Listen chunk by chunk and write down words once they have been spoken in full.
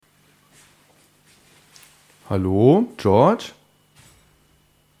Hallo, George?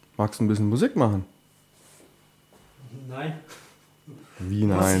 Magst du ein bisschen Musik machen? Nein. Wie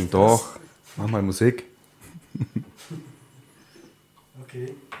nein? Doch. Mach mal Musik.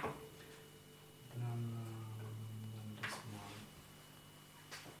 Okay. Dann das mal.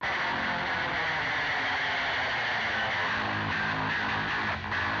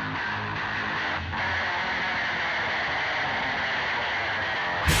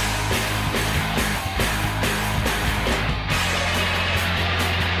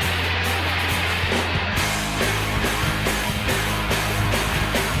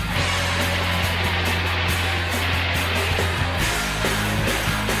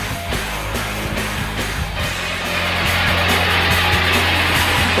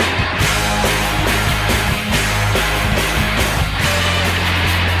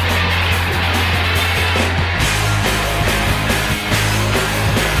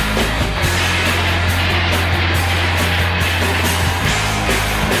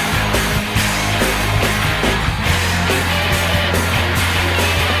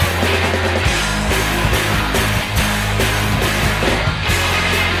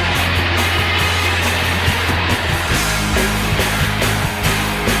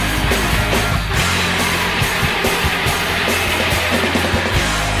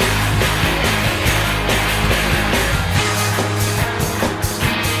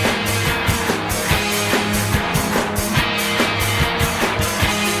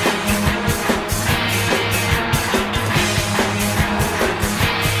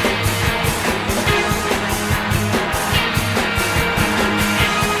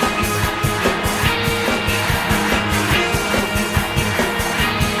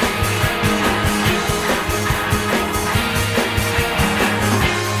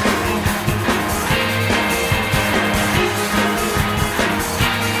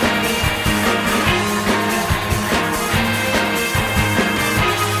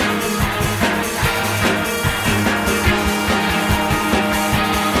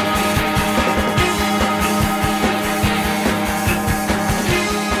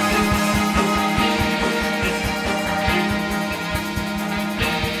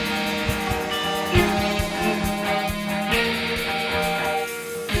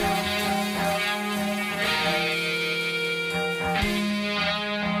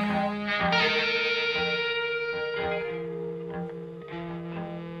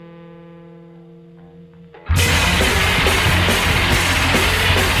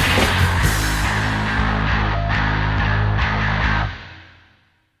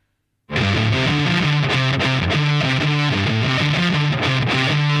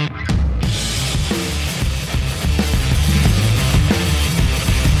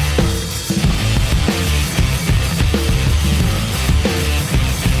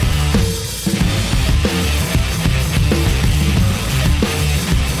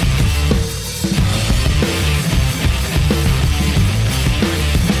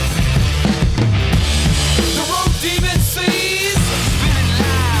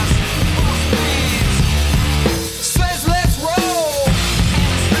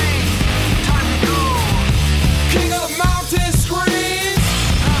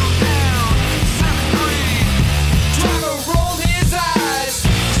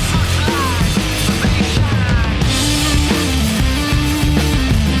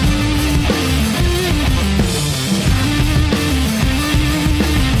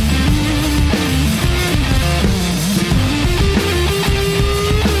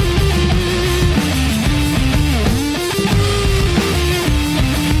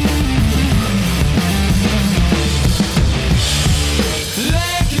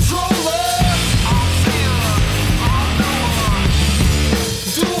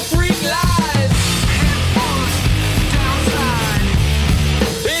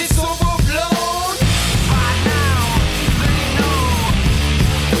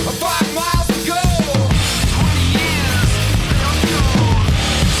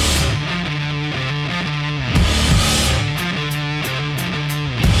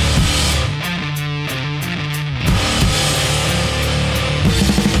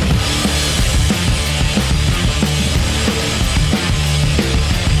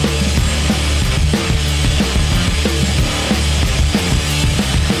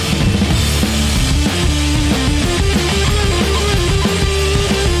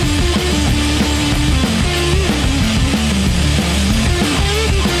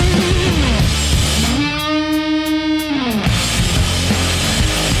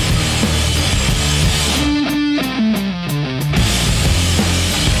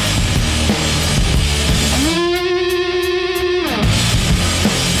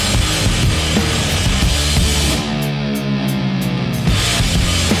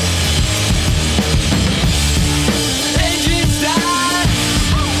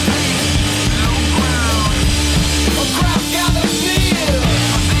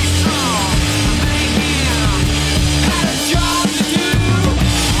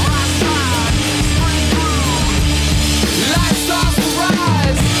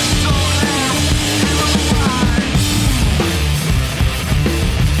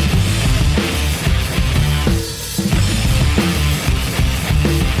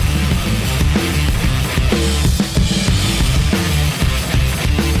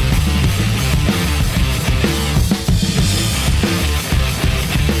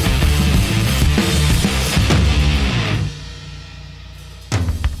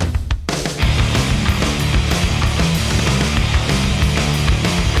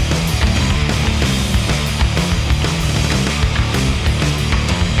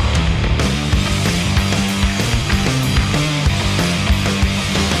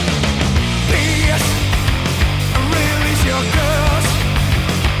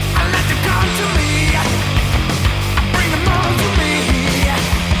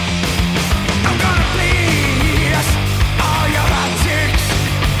 I'm gonna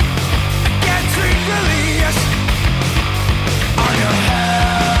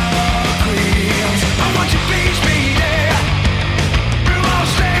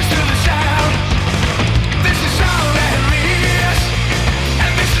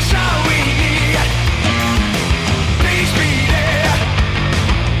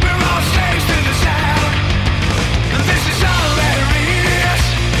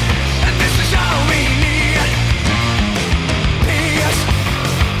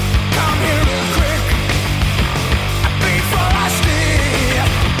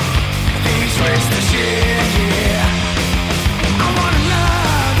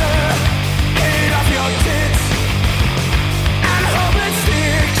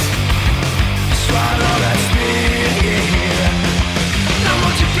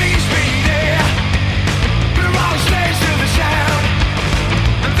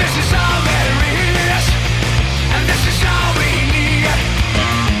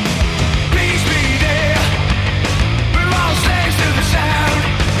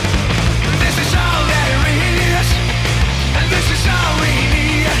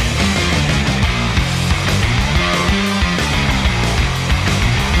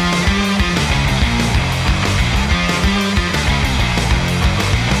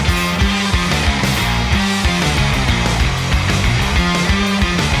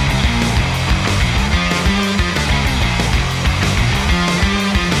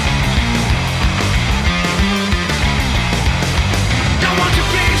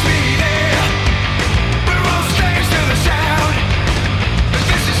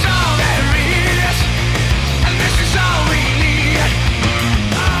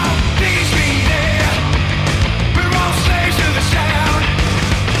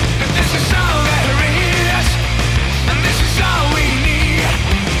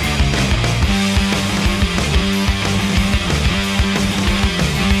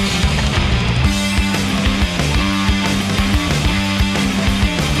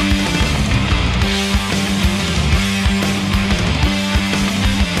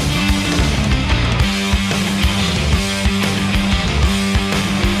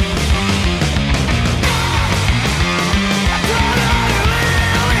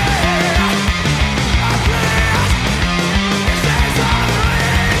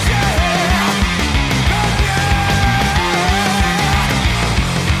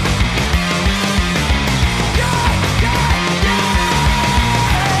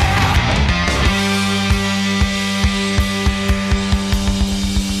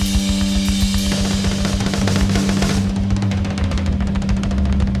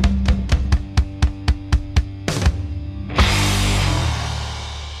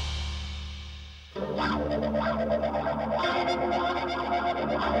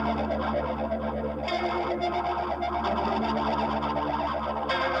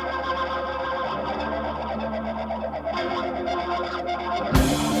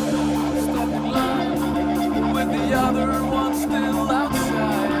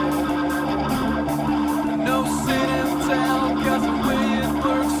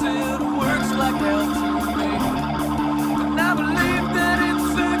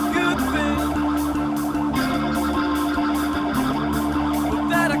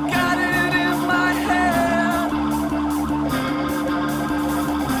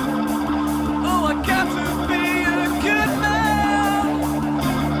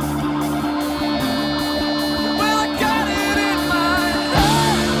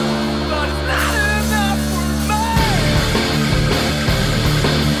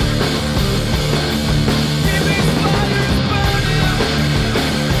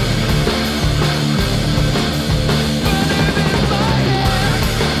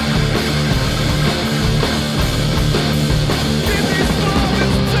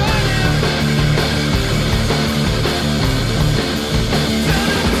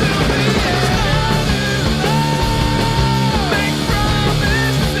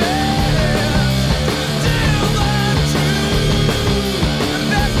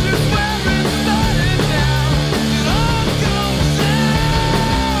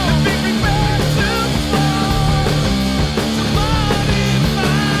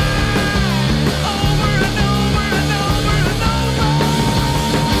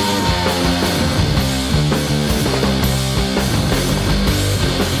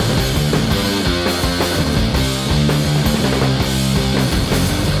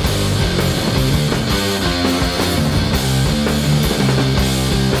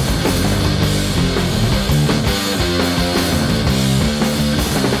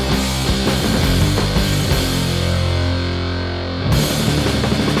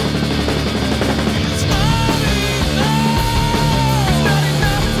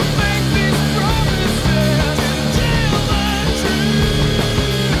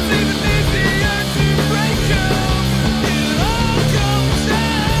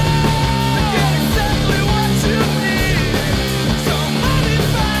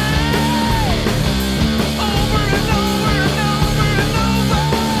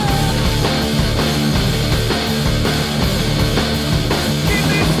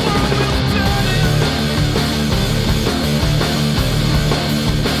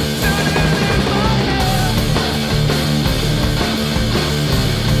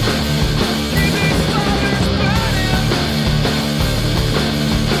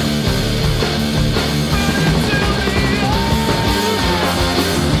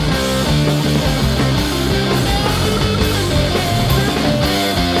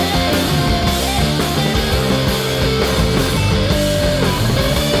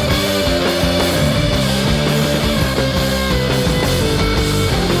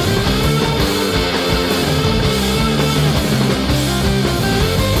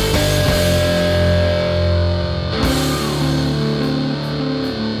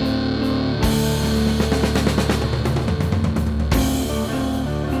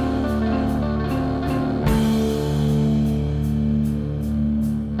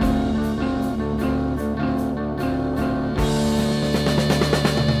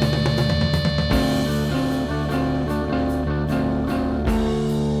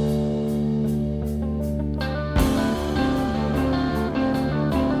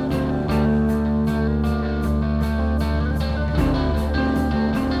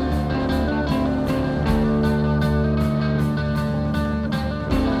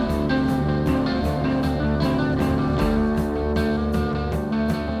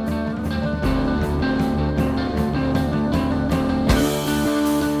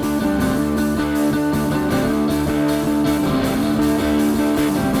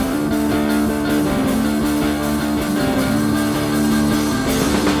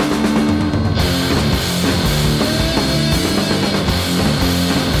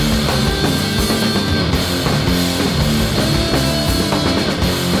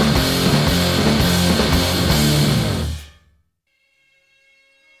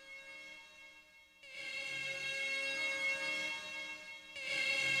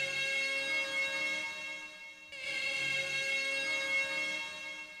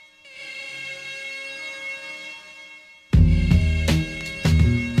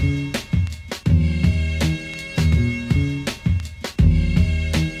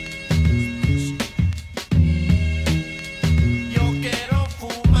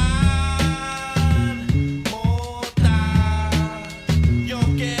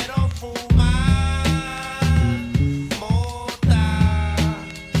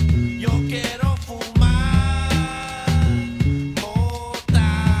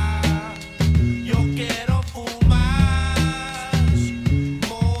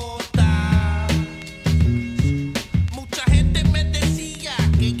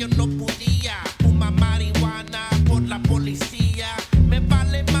que yo no podía fumar marihuana por la policía. Me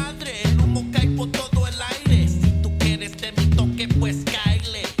vale madre, el humo cae por todo el aire. Si tú quieres de mi toque, pues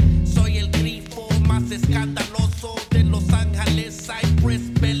cáele. Soy el grifo más escandaloso de Los Ángeles, Cypress,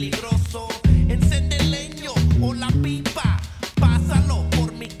 peligroso. Encende el leño o la pipa, pásalo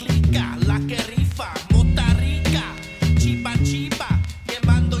por mi clica, la que rifa, mota rica, chiva chiva,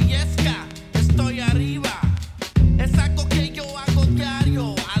 quemando yesca, estoy arriba. Es algo que yo hago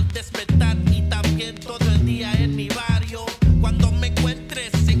diario, al despertar y también todo el día en mi barrio. Cuando me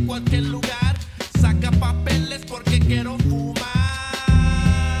encuentres en cualquier lugar, saca papeles porque quiero fumar.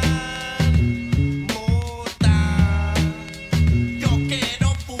 Mota, yo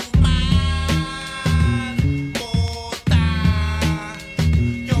quiero fumar. Mota,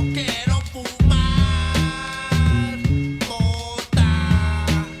 yo quiero fumar. Mota,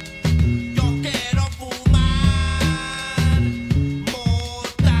 yo quiero fumar.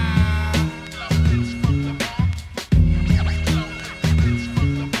 Mota.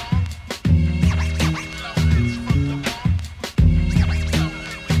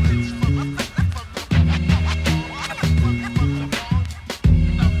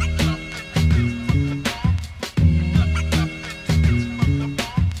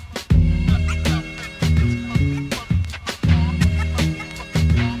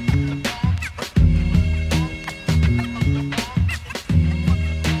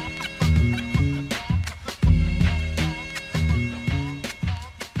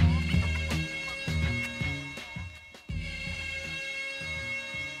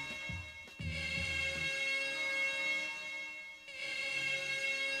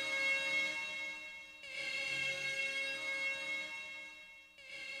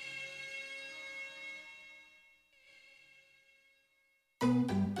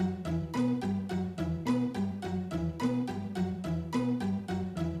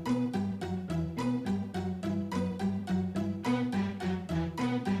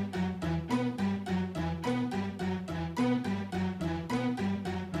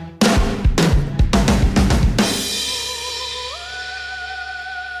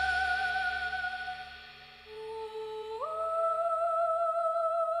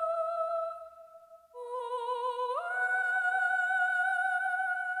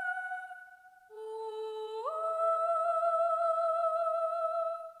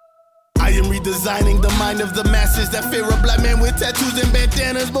 I am redesigning the mind of the masses that fear a black man with tattoos and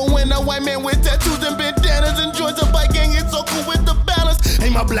bandanas. But when a white man with tattoos and bandanas enjoys a bike gang, it's so cool with the balance.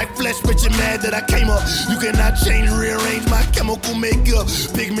 Ain't my black flesh, but you're mad that I came up. You cannot change, rearrange my chemical makeup.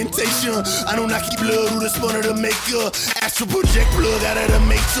 Pigmentation, I do not keep blood through the spun of the makeup. Astral project plug out of the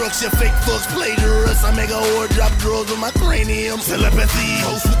matrix. Your fake fucks plagiarists. I make a whore drop drawers with my cranium. Telepathy,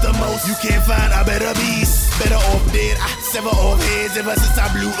 host with the most. You can't find a better beast. Better off dead, I sever off heads. Ever since I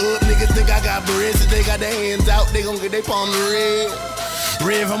blew up, niggas think I got bread. So they got their hands out, they gon' get their palm red.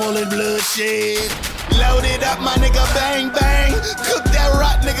 Red from all this bloodshed. Load it up, my nigga, bang, bang. Cook that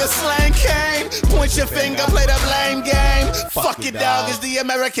rock, nigga, slang cane. Point your finger, play the blame game. Fuck it, dog, it's the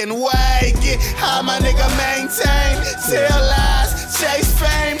American way. Get high, my nigga, maintain. Tell lies, chase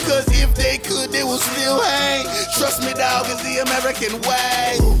fame. Cause if they could, they would still hang. Trust me, dog, it's the American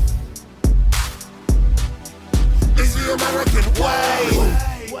way. It's the American way.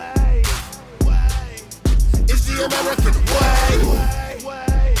 It's the American way.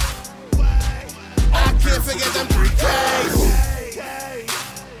 I can't forget them 3Ks.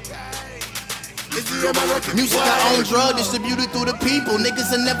 It's the American music I own, drug distributed through the people. Niggas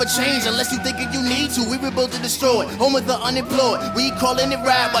will never change unless you thinking you need to. We were built to destroy, home of the unemployed. We calling it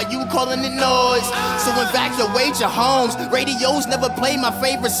rap while you calling it noise. So evacuate your homes. Radios never play my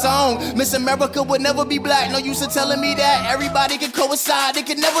favorite song. Miss America would never be black. No use of telling me that. Everybody can coincide, it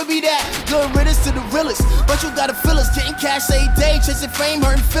can never be that. Good riddance to the realest, but you gotta feel us. Getting cash a day, chasing fame,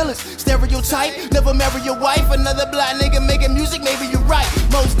 hurting feelings. Stereotype, never marry your wife. Another black nigga making music, maybe you're right.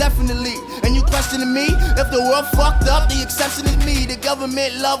 Most definitely. And you questioning me? If the world fucked up, the exception is me. The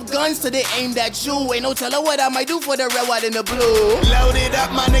government love guns, so they aimed at you. Ain't no telling what I might do for the red, white, and the blue. Load it up,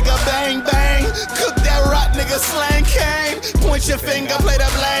 my nigga, bang, bang. Cook that rock, nigga, slang cane. Point your finger, play the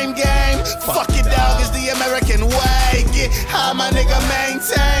blame game. Fuck it, dog, it's the American way. Get high, my nigga,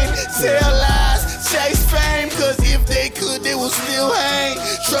 maintain. Tell lies, chase fame. Cause if they could, they would still hang.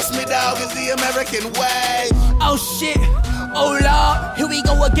 Trust me, dog, it's the American way. Oh shit. Oh Lord, here we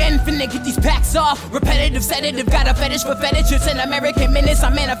go again, finna get these packs off. Repetitive, sedative, got a fetish for fetishes and American minutes.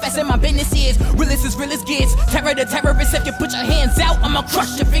 I'm manifesting my business is realest as real as gets. Terror the terrorist, if you put your hands out, I'ma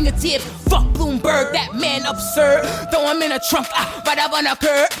crush your fingertips. Fuck Bloomberg, that man absurd. Throw him in a trunk, right up on a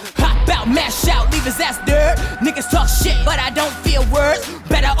curb. Hop out, mash out, leave his ass dirt. Niggas talk shit, but I don't feel words.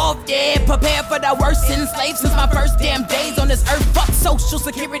 Better got worse enslaved since my first damn days on this earth. Fuck Social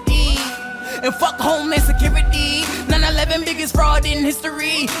Security and fuck Homeland Security. 9/11 biggest fraud in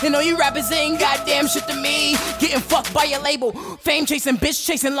history. And all you rappers ain't goddamn shit to me. Getting fucked by your label. Fame chasing, bitch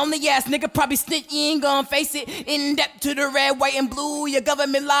chasing, lonely ass nigga probably snitch. You ain't gon' face it. In depth to the red, white, and blue. Your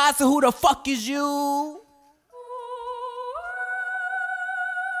government lies, so who the fuck is you?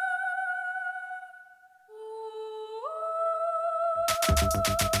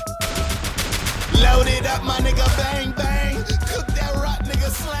 Load it up, my nigga, bang, bang. Cook that rock, nigga,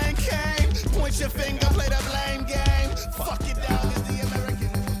 slang cane. Point your finger, play the blame game. Fuck it down, is the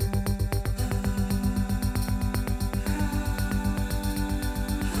American.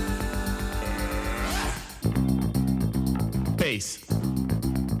 Bass.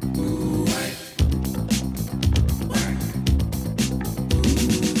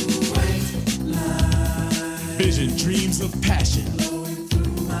 Vision, dreams of passion.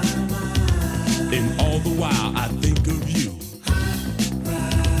 And all the while I think of you.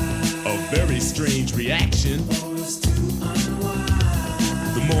 A very strange reaction.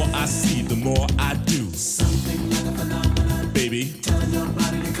 The more I see, the more I do. Something like a phenomenon. Baby. Telling your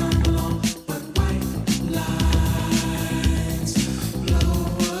body to come along. But white lines blow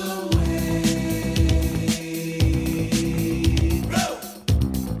away. Blow.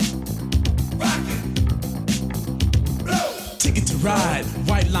 Rockin'. Blow. Ticket to ride.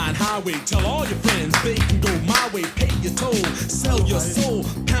 White line highway, tell all your friends they can go my way, pay your toll, sell your soul,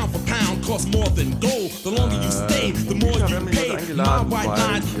 pound for pound, costs more than gold. The longer you stay, the more you pay. My white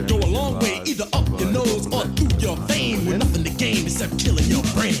line go a long way, either up your nose or through your vein, with nothing to gain except killing your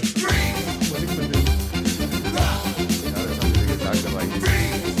brain.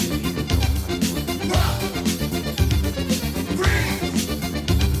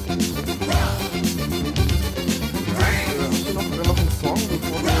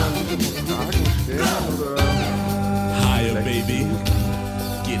 Higher, baby.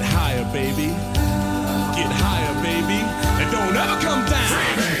 Get higher, baby. Get higher, baby. And don't ever come down.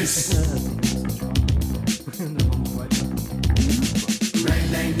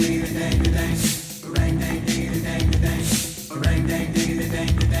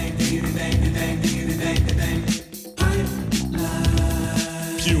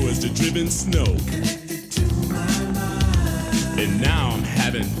 Pure as the driven snow. And now I'm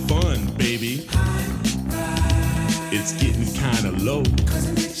having fun, baby. It's getting kinda low. Cause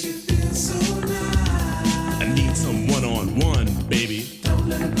it makes you feel so nice. I need some one-on-one, baby. Don't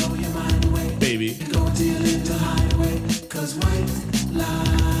let it blow your mind away. Baby. Go to your little hideaway. Cause white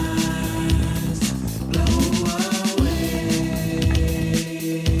lines blow away.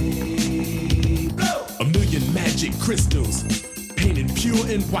 Blow. A million magic crystals painted pure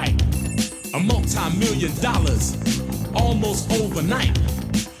and white. A multi-million dollars almost overnight.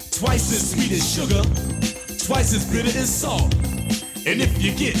 Twice as sweet as sugar, twice as bitter as salt. And if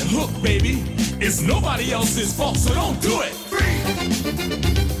you get hooked, baby, it's nobody else's fault, so don't do it. Free.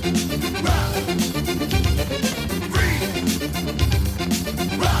 Rock. Free.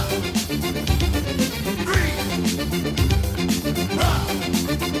 Rock. Free. Rock.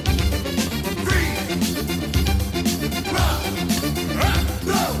 Free. Rock.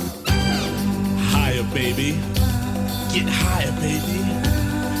 Rock. Higher, baby. Get higher, baby.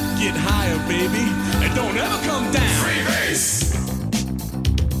 Get higher, baby. And don't ever come down. Free bass.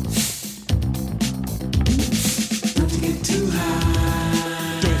 Don't you get too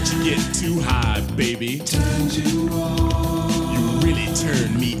high. Don't you get too high, baby. Turns you on. You really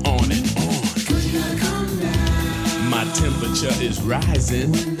turn me on and on. Cause you gotta come down. My temperature is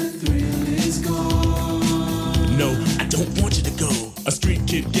rising. When the thrill is gone. No, I don't want you to go. A street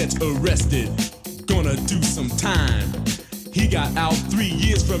kid gets arrested. Gonna do some time. He got out 3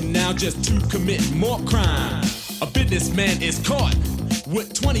 years from now just to commit more crime. A businessman is caught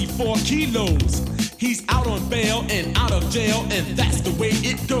with 24 kilos. He's out on bail and out of jail, and that's the way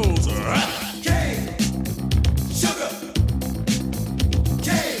it goes. Cane, sugar,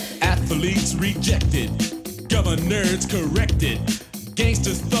 cane. Athletes rejected, governors corrected.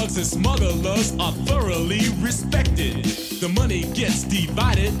 Gangsters, thugs, and smugglers are thoroughly respected. The money gets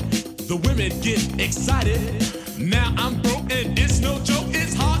divided, the women get excited. Now I'm broke and it's no joke.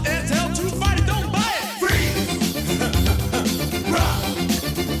 It's hard as hell to fight it. Don't buy it. Freeze. Rock.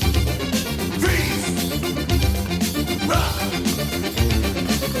 Freeze. Rock.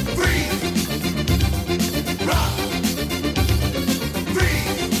 Freeze. Rock.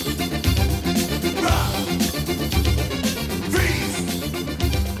 Freeze. Rock. Freeze.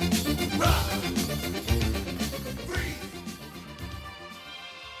 Rock. Freeze.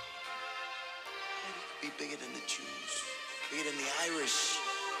 Be bigger than the Jews, bigger than the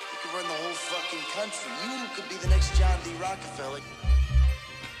run the whole fucking country. You could be the next John D. Rockefeller.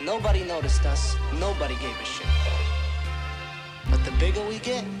 Nobody noticed us. Nobody gave a shit. But the bigger we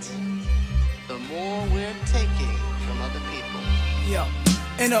get, the more we're taking from other people. Yo.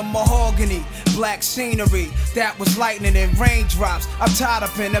 In a mahogany, black scenery that was lightning and raindrops. I'm tied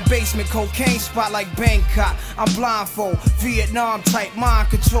up in a basement cocaine spot like Bangkok. I'm blindfold, Vietnam type mind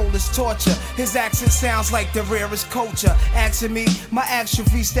control is torture. His accent sounds like the rarest culture. Asking me, my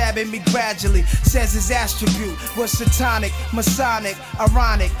atrophy stabbing me gradually. Says his attribute was satanic, masonic,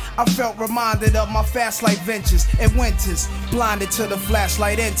 ironic. I felt reminded of my fast life ventures and winters. Blinded till the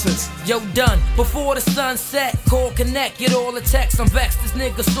flashlight enters. Yo, done before the sun set. Call, connect, get all the texts. I'm vexed. This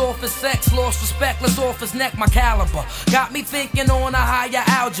nigga soft as sex, lost respect, let's off his neck, my caliber. Got me thinking on a higher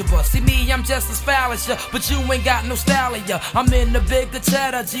algebra. See me, I'm just as foul as ya, but you ain't got no style of ya. I'm in the bigger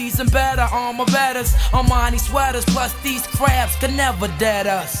cheddar, G's and better, armor betters, Armani sweaters, plus these crabs can never dead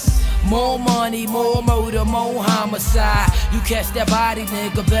us. More money, more motor, more homicide. You catch that body,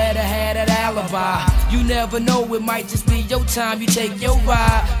 nigga, better have that alibi. You never know, it might just be your time. You take your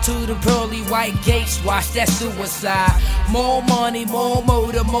ride to the pearly white gates, watch that suicide. More money, more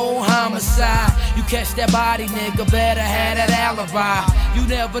motor, more homicide. You catch that body, nigga, better have that alibi. You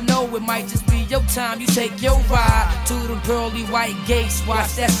never know, it might just be your time. You take your ride to the pearly white gates,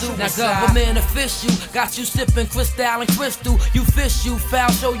 watch that suicide. Now government official got you sipping crystal and crystal. You fish, you foul,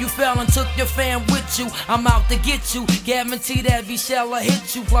 so you fell and took your fam with you. I'm out to get you, guaranteed every shell will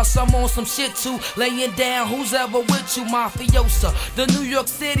hit you. Plus I'm on some shit too, laying down who's ever with you, mafiosa. The New York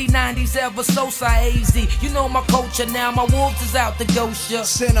City 90s ever so AZ. You know my culture now, my wolves is out to ghost ya.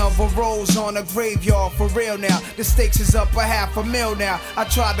 Center of a rose on a graveyard for real now. The stakes is up $500,000 now. I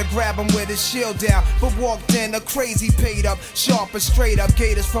tried to grab him with his shield down, but walked in a crazy paid up, sharp and straight up.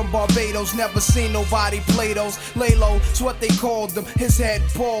 Gators from Barbados, never seen nobody play those. Lay low, it's what they called them. His head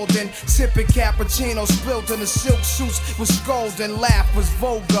bald and sipping cappuccino, spilled in the silk suits was scolding. Laugh was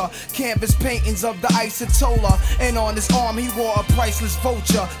vulgar. Canvas paintings of the Isotola, and on his arm he wore a priceless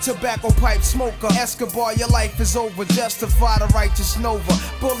vulture. Tobacco pipe smoker. Escobar, your life is over. Justify the righteous Nova.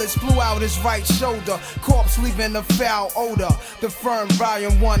 Bullets flew out his right shoulder. Corpse leaving a foul odor. The firm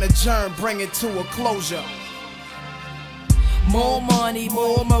volume 1 adjourned, bring it to a closure. More money,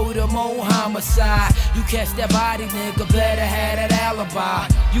 more motor, more homicide. You catch that body, nigga, better have that alibi.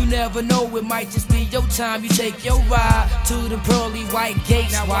 You never know, it might just be your time. You take your ride to the pearly white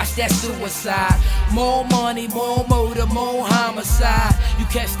gates, now watch that suicide. More money, more motor, more homicide. You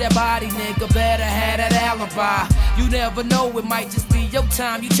catch that body, nigga, better have that alibi. You never know, it might just be your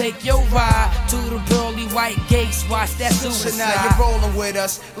time. You take your ride to the pearly white gates, watch that suicide. So now you're rolling with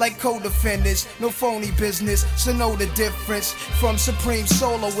us like co-defendants. No phony business, so know the difference. From supreme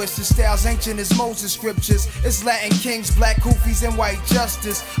soloists to styles ancient as Moses scriptures. It's Latin kings, black kufis, and white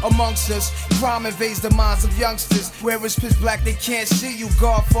justice. Amongst us, crime invades the minds of youngsters. Where it's pitch black, they can't see you.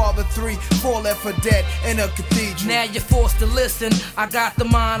 Godfather 3, 4 left for dead in a cathedral. Now you're forced to listen. I got the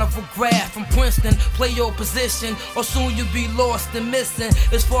mind of a graph from Princeton. Play your position, or soon you'll be lost and missing.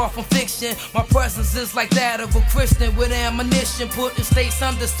 It's far from fiction. My presence is like that of a Christian with ammunition, putting states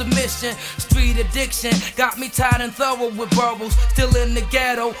under submission. Street addiction got me tired and thorough with boroughs. Still in the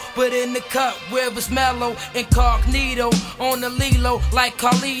ghetto, but in the cut where it's mellow. Incognito on the Lilo like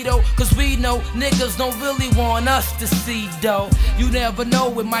Carlito. Cause we know niggas don't really want us to see though. You never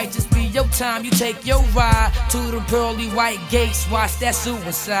know, it might just be your time. You take your ride to the pearly white gates, watch that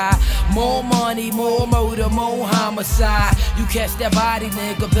suicide. More money, more motor, more homicide. You catch that body,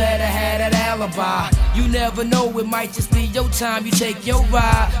 nigga, better have that alibi. You never know, it might just be your time. You take your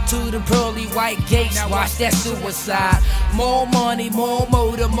ride to the pearly white gates, watch that suicide. More money, more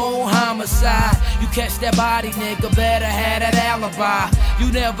motor, more homicide. You catch that body, nigga, better have that alibi.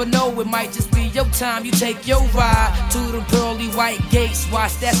 You never know, it might just be your time. You take your ride to the pearly white gates,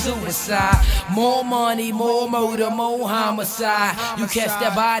 watch that suicide. More money, more motor, more homicide. You catch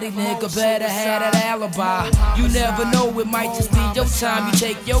that body, nigga, better have that alibi. You never know, it might just be your time. You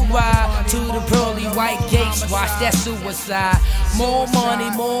take your ride to the pearly white gates, watch that suicide. More money,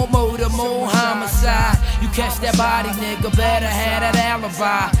 more motor, more homicide. You catch that body, nigga, better have that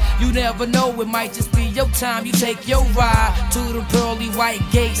alibi. You never know, it might just be your time. You take your ride to the pearly white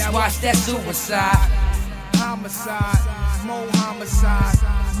gates, watch that suicide. Homicide, more homicide,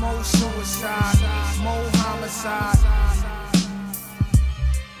 more suicide, more homicide.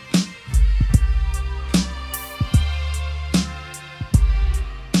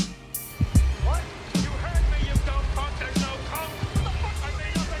 What? You heard me, you dumb fuck. There's no coke. What the fuck? I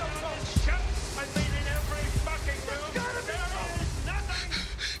mean, look at all this shit. I mean, in every fucking room, there is nothing.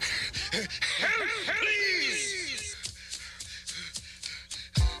 Help, please!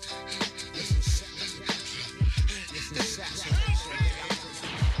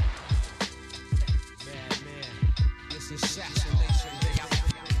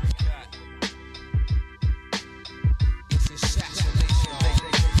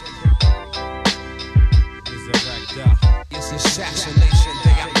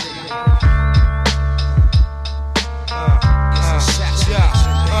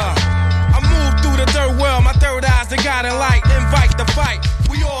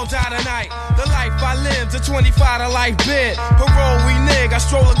 die tonight. The life I live, the 25 to life bid. Parole we nig, I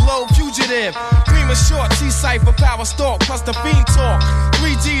stroll a globe fugitive. Premature, T-cipher, power stalk, plus the fiend talk.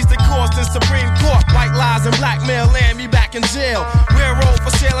 3 G's the cost in Supreme Court. White lies and blackmail land me back in jail. Railroad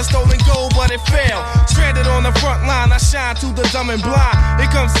for sailor stolen gold, but it failed. Stranded on the front line, I shine to the dumb and blind.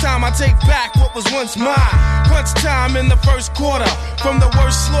 Here comes time, I take back what was once mine. Crunch time in the first quarter, from the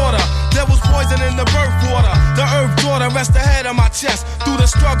worst slaughter. There was poison in the birth water. The earth daughter rests ahead of my chest. Through the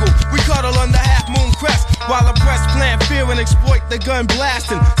struggle, we cuddle under half moon crest. While the press plant fear and exploit the gun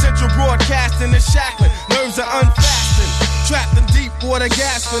blasting. Central broadcasting is shackling, nerves are unfastened. Trapped in deep water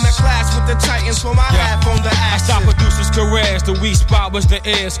gasping, a clash with the titans for my half on the action. I stopped producers' careers, the weak spot was the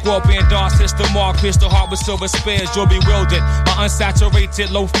ear. Scorpion darts hits the mark, pierced the heart with silver spears. You're bewildered, my unsaturated,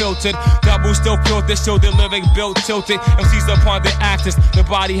 low filtered. Double still filtered, show the lyric built tilted. MCs upon the actors, the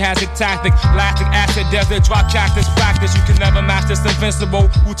body has a tactic. Lactic acid, desert, drop cactus, practice. You can never match this invincible.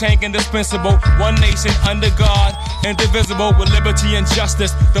 Wu-Tang indispensable. One nation under God, indivisible with liberty and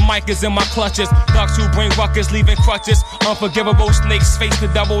justice. The mic is in my clutches. Thugs who bring ruckus, leaving crutches. Unforgivable snakes face the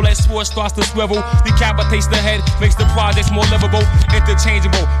double-edged sword starts to swivel. Decapitates the head, makes the projects more livable.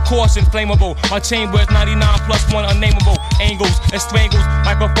 Interchangeable, caution, flammable. My chamber is 99 plus 1 unnameable. Angles and strangles,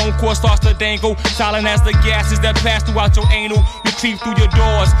 microphone cord starts to dangle. Silent as the gases that pass throughout your anal. You creep through your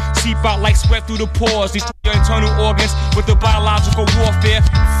doors, seep out like sweat through the pores. Destroy your internal organs with the biological warfare.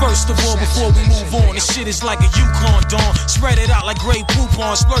 First of all, before we move on, this shit is like a Yukon dawn. Spread it out like gray poop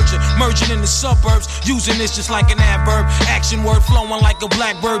on splurging, merging in the suburbs. Using this just like an adverb. Action word flowing like a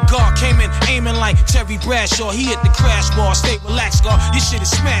blackbird. God came in aiming like Terry Bradshaw. He hit the crash bar. Stay relaxed, God. Your shit is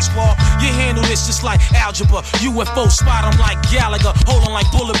smash ball. You handle this just like algebra. UFO spot 'em like Gallagher. Holding like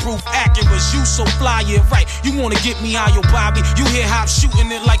bulletproof Acuras. You so fly, yeah, right. You wanna get me high, yo, Bobby. You hear hop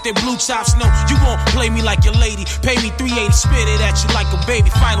shooting it like they blue tops. No, you won't play me like your lady. Pay me 380, spit it at you like a baby.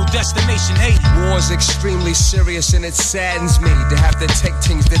 Final destination, Haiti. War's extremely serious and it saddens me to have to take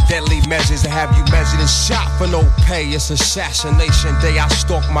things to deadly measures. To have you measured and shot for no pay. It's assassination day. I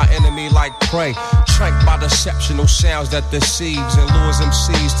stalk my enemy like prey. Tranked by deceptional sounds that deceives and lures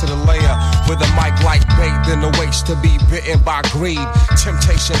MCs to the layer with a mic like bait, then awaits to be bitten by greed.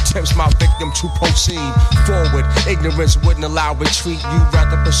 Temptation tempts my victim to proceed forward. Ignorance wouldn't allow retreat. You'd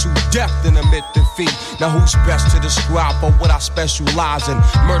rather pursue death than admit defeat. Now who's best to describe for what I specialize in?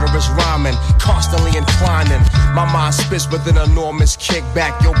 Murderous rhyming, constantly inclining. My mind spits with an enormous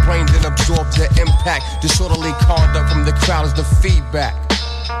kickback. Your brain then absorbs the impact. Disorderly conduct from the crowd is the feedback.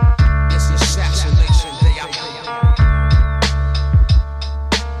 It's assassination day.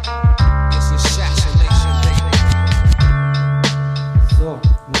 It's assassination day. So,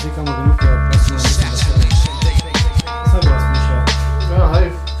 Musik haben wir genug gehört. Lass uns mal ein bisschen was hören. Sag was, Micha. Ja, hi.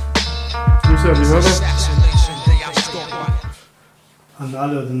 Grüße an die Hörer. An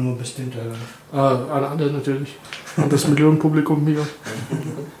alle oder nur bestimmte Hörer? An alle natürlich. Und das Millionenpublikum hier.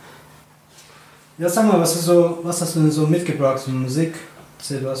 Ja, sag mal, was hast du denn so mitgebracht für Musik?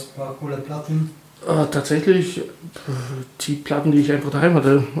 Du hast ein paar coole Platten. Tatsächlich die Platten, die ich einfach daheim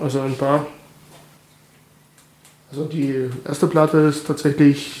hatte. Also ein paar. Also die erste Platte ist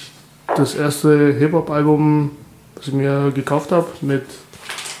tatsächlich das erste Hip-Hop-Album, was ich mir gekauft habe mit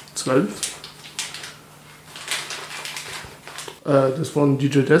 12. Das von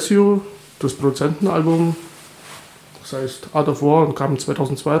DJ Desio, das Produzentenalbum. Das heißt Art of War und kam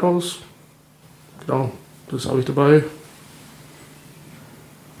 2002 raus. Genau, das habe ich dabei.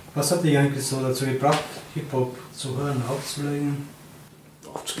 Was hat dich eigentlich so dazu gebracht, Hip-Hop zu hören, aufzulegen?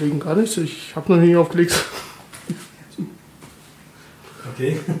 Aufzulegen gar nichts, ich habe noch nie aufgelegt.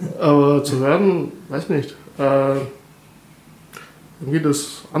 Okay. Aber zu hören, weiß nicht. Irgendwie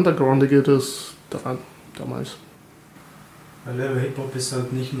das Undergroundige, das daran damals. Weil Hip-Hop ist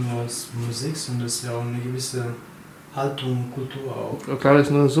halt nicht nur als Musik, sondern es ist ja auch eine gewisse Haltung, Kultur auch. Ja, klar, ist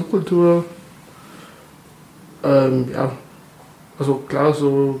eine Subkultur. Ja, also klar,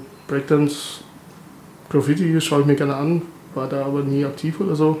 so Breakdance, Graffiti schaue ich mir gerne an, war da aber nie aktiv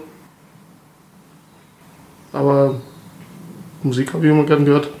oder so. Aber Musik habe ich immer gerne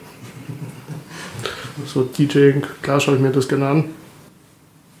gehört. So DJing, klar schaue ich mir das gerne an.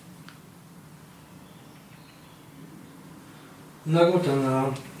 Na gut,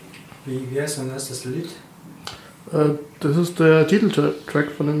 dann wie heißt dein erstes Lied? Das ist der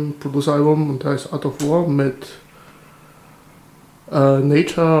Titeltrack von dem Producer-Album und der heißt Art of War mit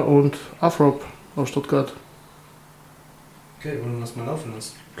Nature und Afrop aus Stuttgart. Okay, wollen wir das mal laufen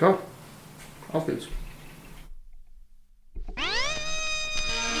lassen? Klar, auf geht's.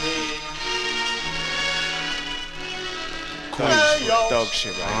 Thug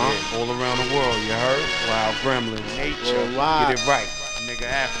shit right here. All around the world, you heard? Wild Gremlin, nature, get it right. Nigga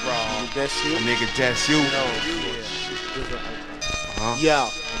Afro. That's you. Nigga, that's you. Yeah.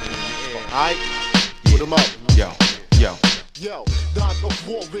 Alright. Put them up. Yo. Yo, Dark of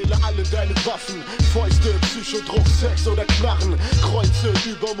War, wähle alle deine Waffen. Fäuste, Psychodruck, Sex oder Knarren. Kreuze,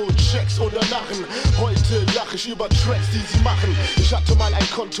 Übermut, Checks oder Narren. Heute lach ich über Tracks, die sie machen. Ich hatte mal ein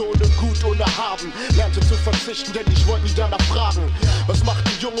Konto ohne Gut, ohne Haben. Lernte zu verzichten, denn ich wollte nie danach fragen. Was macht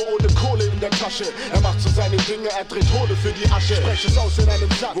ein Junge ohne Kohle in der Tasche? Er macht so seine Dinge, er dreht Hohle für die Asche. Sprech es aus in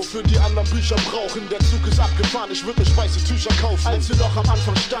einem Satz, wofür die anderen Bücher brauchen. Der Zug ist abgefahren, ich würde mir weiße Tücher kaufen. Als wir noch am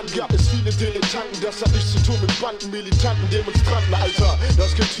Anfang standen, gab es viele Dilettanten. Das hat nichts zu tun mit Banden, Militanten, Demonstranten, Alter.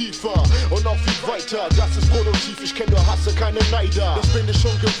 Das geht tiefer und auch viel weiter. Das ist produktiv, ich kenn nur Hasse, keine Neider. Das bin ich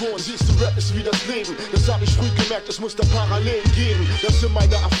schon gewohnt, siehst du, Rap ist wie das Leben. Das hab ich früh gemerkt, es muss da Parallelen geben. Das sind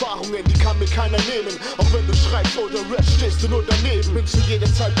meine Erfahrungen, die kann mir keiner nehmen. Auch wenn du schreibst oder Rap, stehst du nur daneben. Bin zu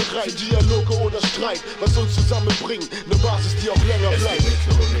jeder Zeit bereit, Dialoge oder Streit, was uns zusammenbringt, ne Basis, die auch länger bleibt. Es gibt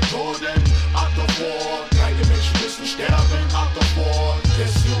Mittel und Methoden, Art of War. Keine Menschen müssen sterben, Art of War.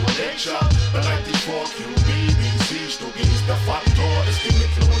 That's human nature, bereit dich vor, QBBC, du gehst der Faktor. Es gibt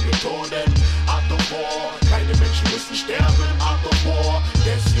Mittel und Methoden, Art of War. Keine Menschen müssen sterben, Art of War.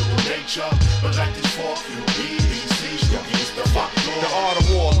 That's human nature, bereit dich vor, QBBC, du gehst der Faktor. The art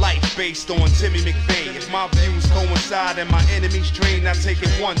of war, life based on Timmy McVeigh. If my views coincide and my enemies train, I take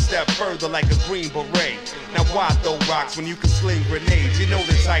it one step further like a green beret. Now why throw rocks when you can sling grenades? You know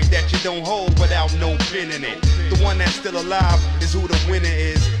the type that you don't hold without no pin in it. The one that's still alive is who the winner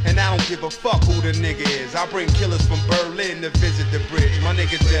is, and I don't give a fuck who the nigga is. I bring killers from Berlin to visit the bridge. My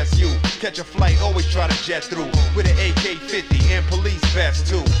nigga, that's you. Catch a flight, always try to jet through with an AK-50 and police vest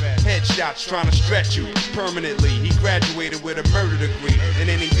too. Headshots trying to stretch you permanently. He graduated with a murder degree, and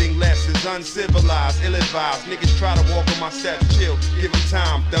anything less is uncivilized, ill-advised. Niggas try to walk on my steps, chill, give him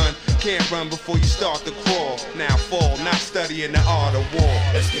time, done. Can't run before you start to crawl. Now fall, not studying the art of war.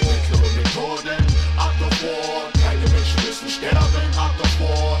 Es gibt Mittel und Methoden, Art of War. Keine Menschen müssen sterben, Art of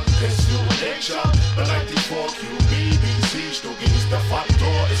War. That's human nature, bereit dich vor, QBBC, du gehst der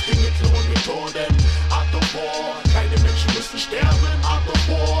Faktor. Es gibt Mittel und Methoden, Art of War. Keine Menschen müssen sterben, Art of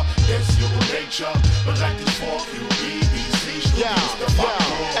War. That's human nature, bereit dich vor, QBBC, du gehst der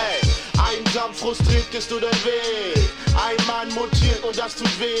Faktor. Einsam, frustriert gehst du den Weg. Ein Mann mutiert und das tut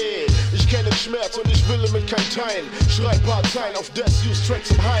weh. Ich kenne den Schmerz und ich will mit keinem teilen. Schreib paar Zeilen auf Death Use Track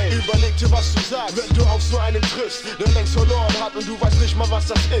zum Heilen. Überleg dir, was du sagst, wenn du auf so einen triffst, der längst verloren hat und du weißt nicht mal, was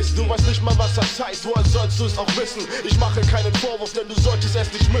das ist. Du weißt nicht mal, was das heißt, woher sollst du es auch wissen? Ich mache keinen Vorwurf, denn du solltest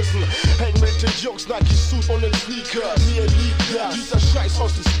es nicht müssen. Häng mit den Jungs, Nike Suit und den Sneakers. Mir liegt das, dieser Scheiß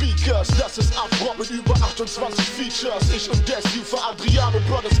aus den Speakers. Das ist Afro mit über 28 Features. Ich und Death Use für Adriano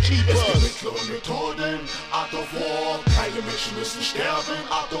Brothers Keepers. Es gibt Mittel und Methoden, Art of War. Keine Menschen müssen sterben,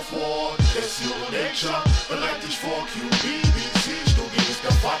 Art of War. That's human nature, bereit dich vor, QBBC, du gehst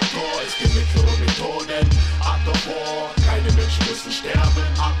der Faktor. Es gibt Mittel und Methoden, Art of War. Keine Menschen müssen sterben,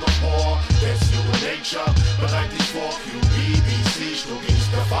 Art of War. That's human nature, bereit dich vor, QBBC, du gehst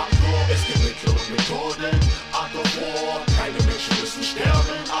der Faktor. Es gibt Mittel und Methoden, Art of War. Keine Menschen müssen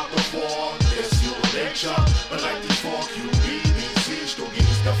sterben, Art of War. That's human nature, bereit dich vor, QBBC, du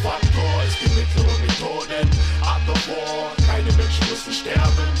gehst der Faktor. Es gibt Mittel und Methoden, Art of War. Keine Menschen müssen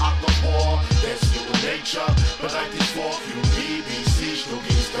sterben, Art of War. That's human nature, bereit dich vor, QBBC, du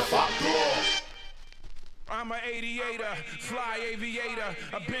gehst der Faktor. I'm an aviator, fly aviator.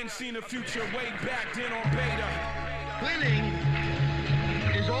 I've been seen the future way back then on beta. Winning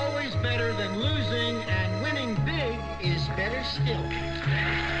is always better than losing, and winning big is better still.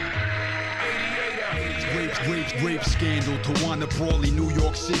 Rape scandal, Tawana Brawley, New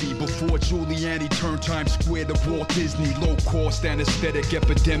York City. Before Giuliani turned Times Square to Walt Disney. Low cost anesthetic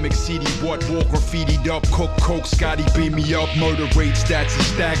epidemic, CD what wall graffitied up. Coke, Scotty beam me up. Murder rate stats are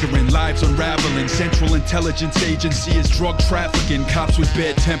staggering, lives unraveling. Central Intelligence Agency is drug trafficking. Cops with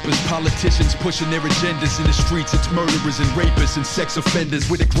bad tempers, politicians pushing their agendas in the streets. It's murderers and rapists and sex offenders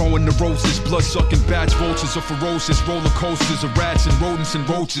with a growing neurosis. Blood-sucking batch vultures are ferocious. Roller coasters of rats and rodents and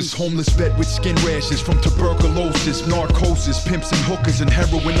roaches. Homeless vet with skin rashes from tuberculosis, narcosis, pimps and hookers and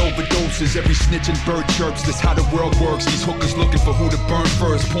heroin overdoses. Every snitch and bird chirps, that's how the world works. These hookers looking for who to burn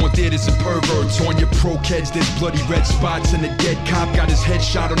first. Porn theaters and perverts. On your pro-keds, there's bloody red spots. And a dead cop got his head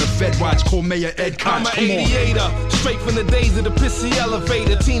shot on a Fed watch. Call Mayor Ed Koch, I'm an aviator, straight from the days of the pissy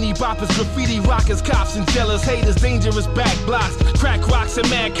elevator. Teeny boppers, graffiti rockers, cops and jealous haters. Dangerous back blocks, crack rocks and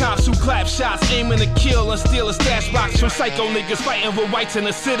mad cops who clap shots. Aiming to kill and steal a stash box from psycho niggas fighting for whites and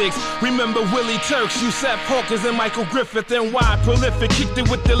acidics. Remember Willie Turks, you Seth Hawkins and Michael Griffith, NY prolific. Kicked it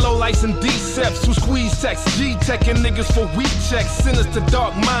with the low lights and D-Ceps who squeeze text, G-Teching niggas for weak checks. Sinister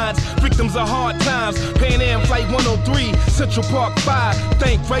dark minds, victims of hard times. Pan Am Flight 103, Central Park 5.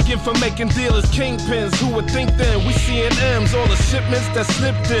 Thank Reagan for making dealers kingpins. Who would think then? We seeing M's, all the shipments that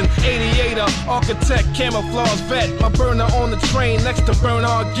slipped in. 88er, architect, camouflage vet. My burner on the train next to burn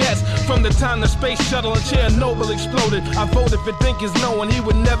our guests. From the time the space shuttle and Chernobyl exploded, I voted for Dinkins knowing he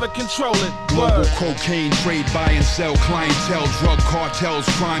would never control it. Global cocaine trade, buy and sell, clientele, drug cartels,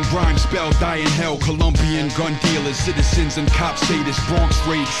 crime, grime, spell, die in hell. Colombian gun dealers, citizens and cops say this Bronx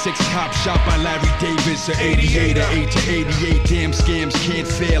raid. 6 cops shot by Larry Davis, a 88er, 8 to 88. Damn scams can't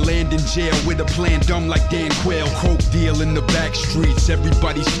fail, land in jail with a plan dumb like Dan Quayle. Coke deal in the back streets,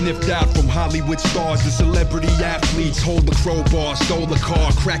 everybody sniffed out from Hollywood stars to celebrity athletes. Hold the crowbar, stole the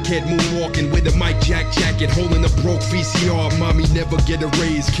car, crackhead moonwalking with a Mike Jack jacket, holding a broke VCR. Mommy never get a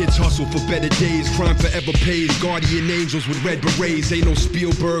raise, kids hustle for better days. Crime forever pays, guardian angels with red berets. Ain't no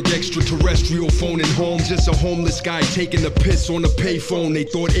Spielberg extraterrestrial phoning home, just a homeless guy taking a piss on a payphone. They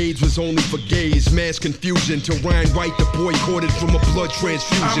thought AIDS was only for gays, mass confusion till Ryan Wright the boycotted from a blood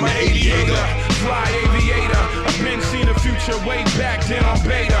transfusion. I'm an aviator, fly aviator. I've been seen the future way back then on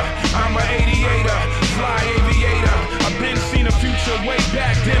beta. I'm an aviator, fly aviator. I've been seen the future way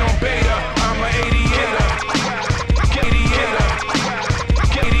back then on beta. I'm an aviator, aviator,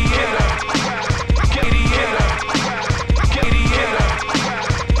 aviator, aviator, aviator.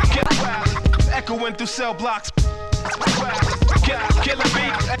 Echoing through cell blocks. Killer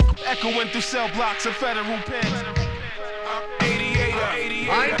beat, echoing through cell blocks of federal pens.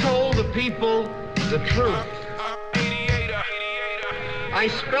 I told the people the truth. I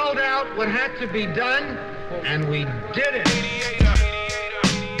spelled out what had to be done, and we did it.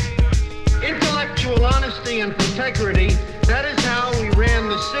 Intellectual honesty and integrity, that is how we ran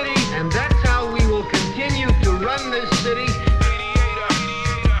the city, and that's how we will continue to run this city.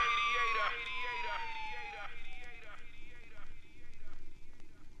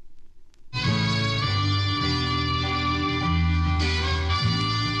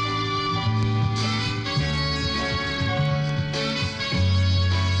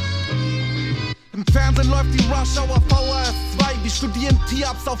 Im Fernsehen läuft die Rush Hour VHS2. Wir studieren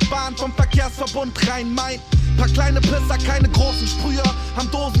Tierabs auf Bahn vom Verkehrsverbund Rhein-Main. Paar kleine Pisser, keine großen Sprüher,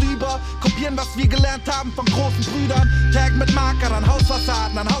 haben Dosen über, kopieren, was wir gelernt haben von großen Brüdern. Tag mit Markern an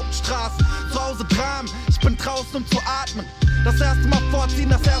Hausfassaden, an Hauptstraßen, zu Hause Dramen, ich bin draußen, um zu atmen. Das erste Mal vorziehen,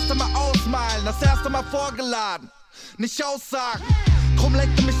 das erste Mal ausmalen, das erste Mal vorgeladen. Nicht aussagen, Krumm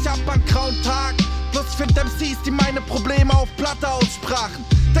lenkte mich ab an grauen Tag. Plus ich find MCs, die meine Probleme auf Platte aussprachen.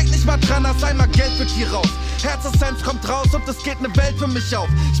 Denk nicht mal dran, dass einmal Geld wird hier raus. Herzessenz kommt raus und es geht ne Welt für mich auf.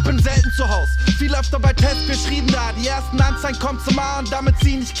 Ich bin selten zu Haus, viel öfter bei Tests beschrieben da. Die ersten Anzeigen kommen zum A und damit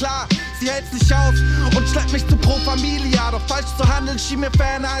zieh nicht klar. Sie hält's nicht aus und schleppt mich zu Pro Familia. Doch falsch zu handeln schien mir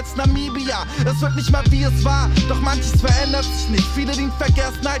ferner als Namibia. Es wird nicht mal wie es war, doch manches verändert sich nicht. Viele, die in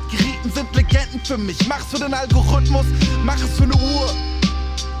Vergessenheit gerieten, sind Legenden für mich. Mach's für den Algorithmus, mach es für ne Uhr.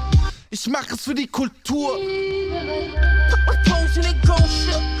 Ich mach es für die Kultur. Posing and gold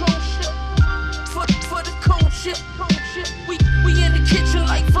shit, for the cold shit. We in the kitchen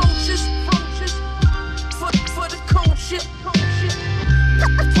like vultures, for the cold shit.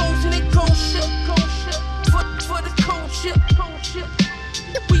 Posing and gold shit, for the cold shit.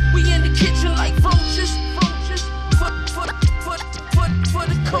 We in the kitchen like vultures, for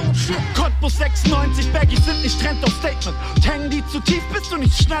the cold shit. Cottbus 96, Baggies sind nicht Trend auf Statement. Und hängen die zu tief, bist du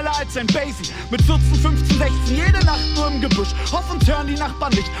nicht schneller als ein Basie. Mit 14, 15, 16, jede Nacht nur im Gebüsch. Hoff uns hören die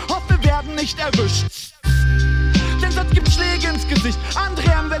Nachbarn nicht, hoff wir werden nicht erwischt. Denn sonst gibt's Schläge ins Gesicht.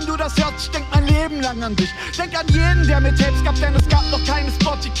 Andream, wenn du das hörst, ich denk mein Leben lang an dich. Denk an jeden, der mir Tapes gab, denn es gab noch keine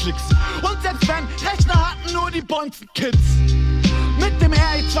Spotify-Klicks. Und selbst wenn, Rechner hatten nur die bonzen Kids. Mit dem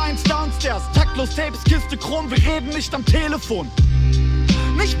RE2 downstairs, taktlos Tapes, Kiste Chrom, wir reden nicht am Telefon.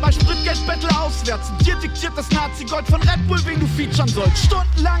 Nicht mal Spritgeldbettel auswärts. Dir diktiert das Nazi-Gold von Red Bull, wen du featuren sollst.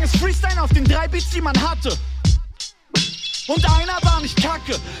 Stundenlanges Freestyle auf den 3 Beats, die man hatte. Und einer war nicht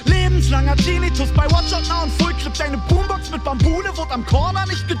kacke. Lebenslanger Tinnitus bei Watch Out Now und Fullclip. Deine Boombox mit Bambule wurde am Corner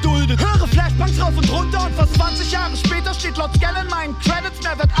nicht geduldet. Höre Flashbangs rauf und runter und fast 20 Jahre später steht laut Scan in meinen Credits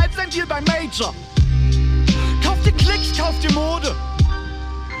mehr wert als ein Deal bei Major. Kauf dir Klicks, kauf dir Mode.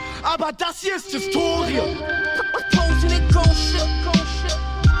 Aber das hier ist Historie. Posing and gold shit,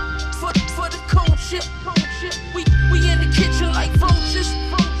 for the cold shit. We in the kitchen like vultures,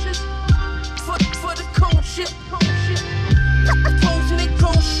 for the cold shit. Posing and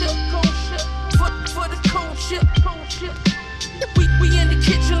gold shit, for the cold shit. We in the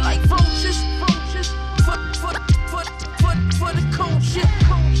kitchen like vultures, for the cold shit.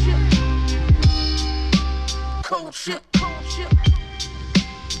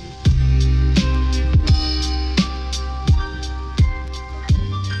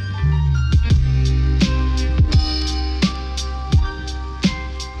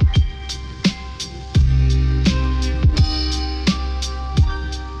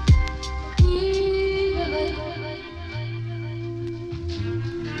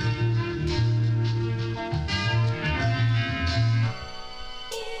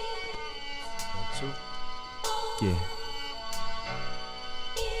 Yeah.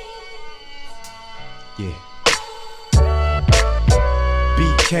 Yeah.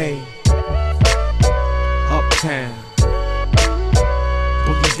 BK, Uptown,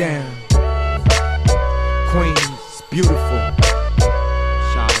 Boogie Down, Queens, beautiful,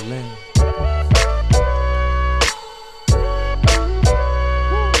 Charlene.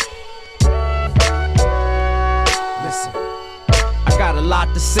 Listen, I got a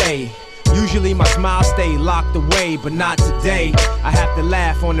lot to say. Usually my smile stay locked away, but not today. I have to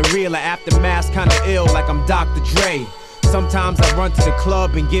laugh on the real, aftermath's kinda ill like I'm Dr. Dre. Sometimes I run to the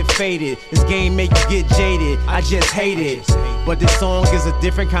club and get faded. This game make you get jaded, I just hate it. But this song is a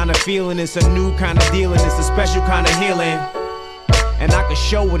different kind of feeling. It's a new kind of dealing, it's a special kind of healing. And I can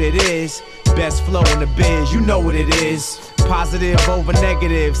show what it is. Best flow in the biz, you know what it is. Positive over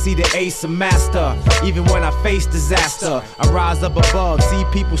negative, see the ace of master. Even when I face disaster, I rise up above. See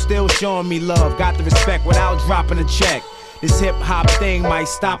people still showing me love. Got the respect without dropping a check. This hip-hop thing might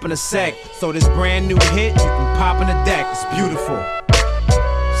stop in a sec. So this brand new hit, you can pop in the deck. It's beautiful.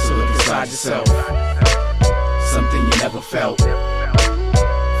 So look inside yourself. Something you never felt.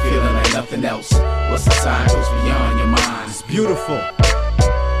 Feeling like nothing else. What's inside goes beyond your mind. It's beautiful.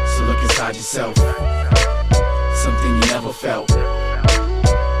 So look inside yourself. Something you never felt.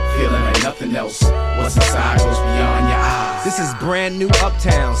 Feeling like nothing else. What's inside goes beyond your eyes. This is brand new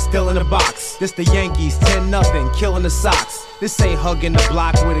Uptown, still in the box. This the Yankees, 10-0, killing the Sox. This ain't hugging the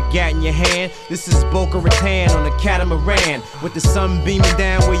block with a gat in your hand. This is Boca Raton on a catamaran, with the sun beaming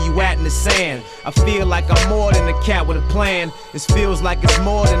down where you at in the sand. I feel like I'm more than a cat with a plan. This feels like it's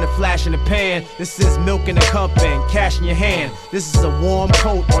more than a flash in the pan. This is milk in a cup and cash in your hand. This is a warm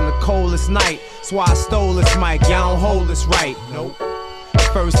coat on the coldest night. That's why I stole this mic, y'all don't hold this right. Nope.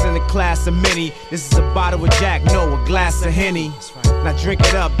 First in the class of many. This is a bottle of Jack, no, a glass of Henny. Now drink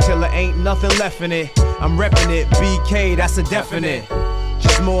it up till there ain't nothing left in it. I'm reppin' it, BK, that's a definite.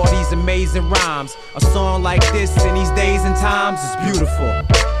 Just more of these amazing rhymes. A song like this in these days and times is beautiful.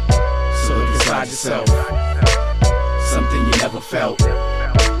 So look inside yourself. Something you never felt.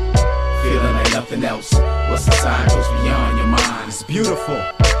 Feeling like nothing else. What's inside goes beyond your mind. It's beautiful.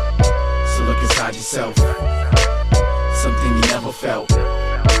 So look inside yourself. Something you never felt.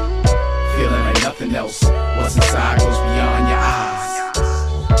 Feeling like nothing else. What's inside goes beyond your eyes.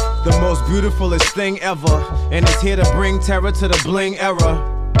 The most beautifulest thing ever, and it's here to bring terror to the bling era.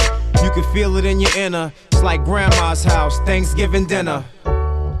 You can feel it in your inner. It's like grandma's house, Thanksgiving dinner.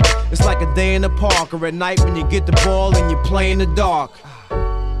 It's like a day in the park or at night when you get the ball and you play in the dark.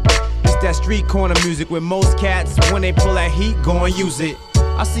 It's that street corner music where most cats, when they pull that heat, go and use it.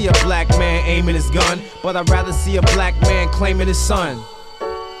 I see a black man aiming his gun, but I'd rather see a black man claiming his son.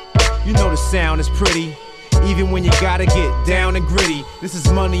 You know the sound is pretty, even when you gotta get down and gritty. This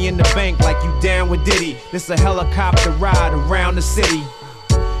is money in the bank like you down with Diddy. This a helicopter ride around the city,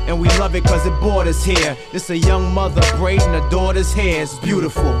 and we love it cause it brought us here. This a young mother braiding her daughter's hair. It's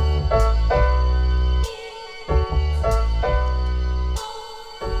beautiful.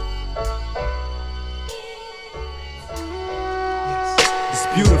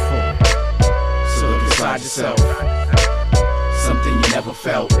 Beautiful. So look inside yourself. Something you never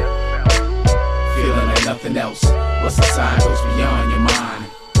felt. Feeling like nothing else. What's inside goes beyond your mind.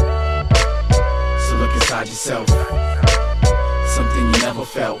 So look inside yourself. Something you never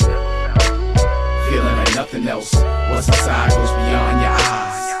felt. Feeling like nothing else. What's inside goes beyond your eyes.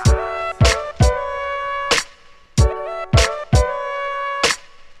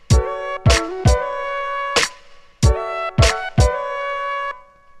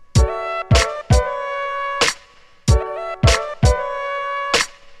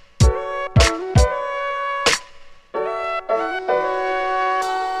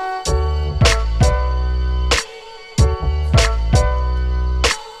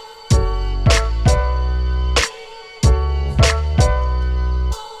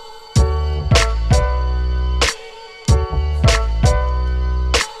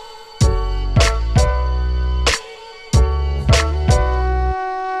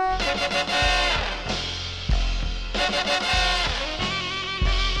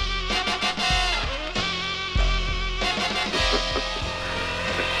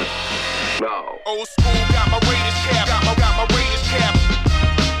 Old school got my Raiders cap. Got my Raiders cap.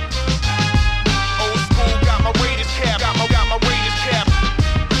 Old school got my Raiders cap. Got my Raiders cap.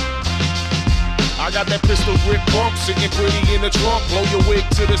 I I got that pistol grip bump, sitting pretty in the trunk. Blow your wig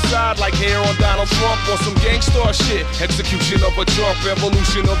to the side like hair on Donald Trump. On some gangstar shit, execution of a Trump,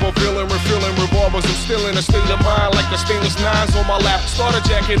 evolution of a villain, refilling revolvers. I'm still in a state of mind like the stainless nines on my lap. Starter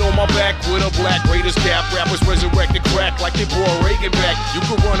jacket on my back with a black Raiders cap. Rappers resurrected crack like they brought Reagan back. You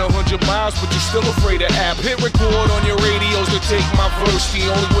could run 100 miles, but you're still afraid of app. Hit record on your radios to take my verse.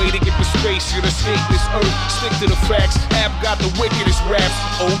 The only way to get to space, you'd escape this earth. Stick to the facts. App got the wickedest raps.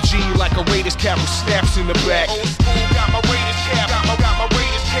 OG like a Raiders cap with snaps in the back. Old school got my Raiders cap. Got my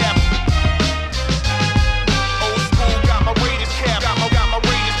Raiders cap. Old school got my Raiders cap. Got my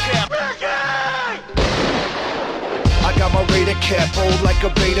Raiders cap. I got my Raider cap, old like a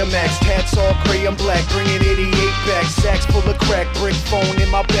Betamax. Tats all gray and black, bringing 88 back. Sacks full of crack, brick phone in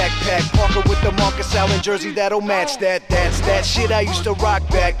my backpack. Parker with the Marcus Allen jersey that'll match that. That's that shit I used to rock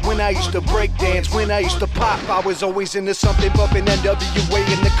back when I used to break dance. When I used to pop, I was always into something bumping NWA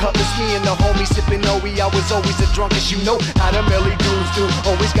in the cutlass. Me and the homies sipping OE. I was always a drunk as you know how the Melly dudes do.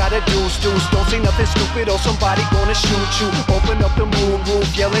 Always gotta deuce. Don't say nothing stupid or somebody gonna shoot you. Open up the moon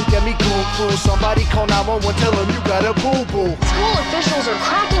roof, yelling demi goo crew. Somebody call 911, tell them you got a boo-boo. School officials are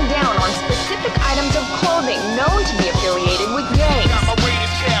cracking down on specific items of clothing known to be affiliated with gangs. Got my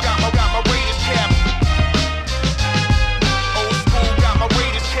Raiders cap. Got my Raiders cap. Old school got my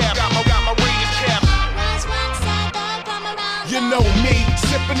Raiders cap. Got my Raiders cap. You know me,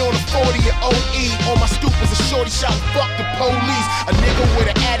 sipping on a 40 of OE. On my stoop is a shorty shout, fuck the police. A nigga with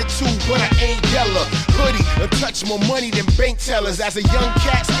an attitude, but I ain't yellow. Hoodie, a touch more money than bank tellers. As a young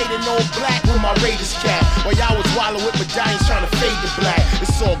cat, skating on black with my Raiders cap. While y'all was wildin' with medallions trying to fade the black.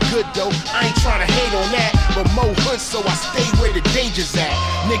 It's all good though, I ain't trying to hate on that. But more hood, so I stay where the danger's at.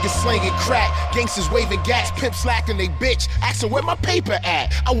 Niggas slinging crack, gangsters waving gats, pimp slacking they bitch, asking where my paper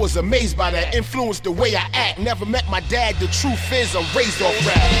at. I was amazed by that, influenced the way I act. Never met my dad, the truth is I'm raised off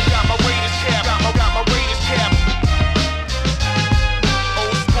rap. Got my Raiders cap, got my Raiders cap.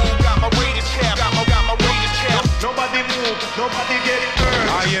 Old school got my Raiders cap, got my Raiders cap. Nobody move, nobody get hurt.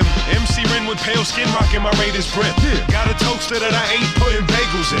 I am MC Ren with pale skin rocking my Raiders brim. Got a toaster that I ain't putting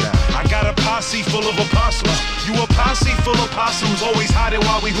bagels in. I got a posse full of apostles. You a posse full of possums, always hiding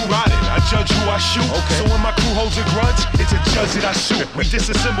while we who riding. I judge who I shoot, so when my crew holds a grudge, it's a judge that I shoot. We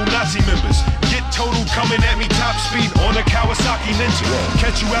disassemble Nazi members. Get total coming at me top speed on a Kawasaki Ninja.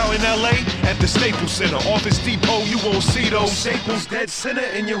 Catch you out in LA at the Staples Center. Office Depot, you won't see those Staples dead center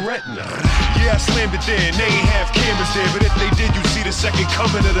in your retina. Yeah, I slammed it there and they ain't have cameras there, but if they did, you see the second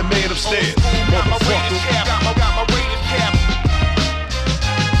coming of the man upstairs. Got my Raiders cap, got my Raiders cap.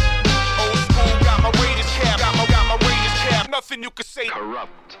 Old school got my Raiders cap, got my Raiders cap. Nothing you can say.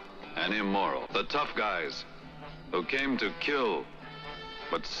 Corrupt and immoral. The tough guys who came to kill,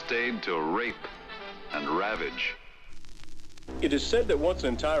 but stayed to rape and ravage. It is said that once an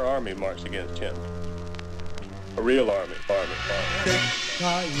entire army marched against him. A real army. 1,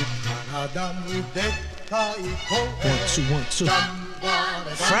 2.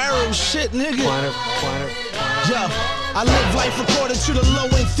 Pharaoh shit, nigga. Yo, I live life according to the low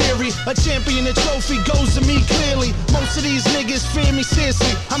end theory. A champion, a trophy goes to me clearly. Most of these niggas fear me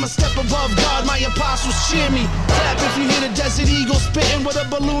seriously. I'm a step above God, my apostles cheer me. Clap if you hear the Desert Eagle spitting. With a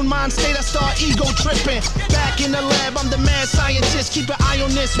balloon mind state, I start ego tripping. Back in the lab, I'm the mad scientist. Keep an eye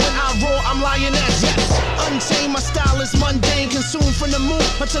on this, when I roar, I'm lioness. Yes, untamed, my style is mundane. Consumed from the moon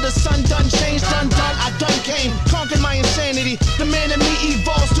until the sun done changed. Done, I done came. Conquered my insanity. The man in me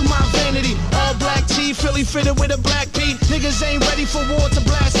evolves through my vanity. All black tee, Philly fitted with a black P. Niggas ain't ready for war to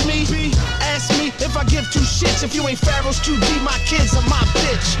blast me. Ask me if I give two shits. If you ain't Pharaoh's too deep, my kids are my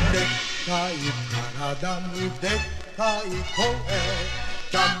bitch.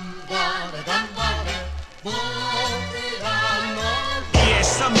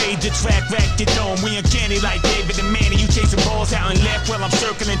 Yes, I made the track, racked it on. We uncanny like David and Manny. You chasing balls out and left while I'm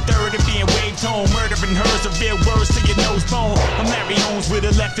circling third and being waved home. Murdering hers are real words to your nose bone. I'm Larry Holmes with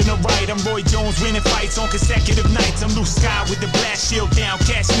a left and a right. I'm Roy Jones winning fights on consecutive nights. I'm Luke Sky with the blast shield down,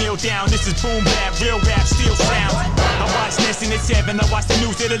 cash meal down. This is boom bap, real rap, steel sounds. I watch Nesting at 7, I watch the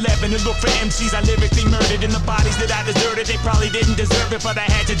news at 11 to look for MCs I lyrically murdered. In the bodies that I deserted, they probably didn't deserve it, but I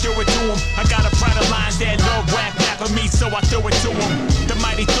had to do it to them. I got a pride of lines that love rap for me, so I throw it to them. The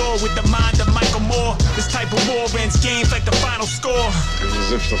mighty Thor with the mind of Michael Moore. This type of war ends games like the final score. It's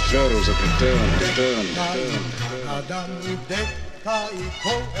as if the pharaohs have returned.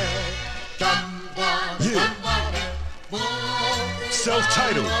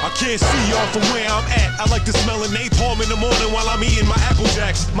 Self-titled, I can't see y'all from where I'm at. I like to smell a napalm in the morning while I'm eating my Apple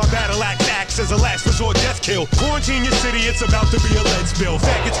Jacks. My battle axe acts as as a last resort death kill. Quarantine your city, it's about to be a lead spill.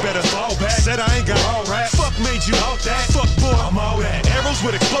 Faggots better fall back. Said I ain't got all rap. Fuck made you all that. Fuck boy, I'm all that. Arrows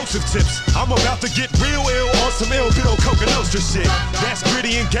with explosive tips. I'm about to get real ill on some ill bit of Coca Nostra shit. That's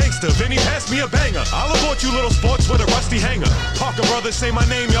gritty and gangster. Vinny pass me a banger. I'll abort you little sports with a rusty hanger. Parker brothers say my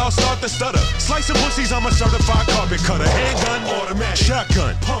name, y'all start to stutter. Slicing pussies, I'm a certified carpet cutter. Handgun, automatic,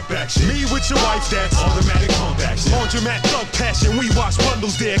 shotgun, pump action. Me with your wife, that's automatic pump action. Laundromat, thug passion, we wash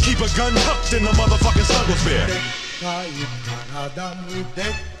bundles there. Keep a gun tucked in the motherfucking Snuggles bear.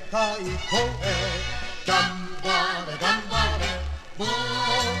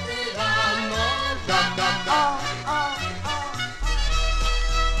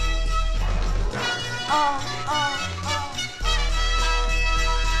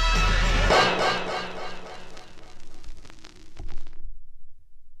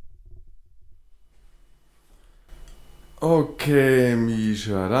 Okay,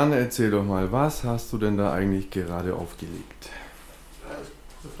 Misha, dann erzähl doch mal, was hast du denn da eigentlich gerade aufgelegt?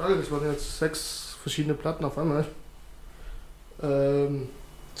 Gute Frage, das waren jetzt 6 verschiedene Platten auf einmal.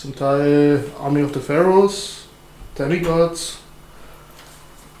 Zum Teil Army of the Pharaohs, Demigods,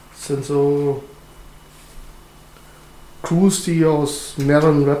 das sind so Crews, die aus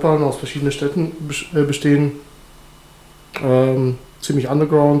mehreren Rappern aus verschiedenen Städten bestehen. Ziemlich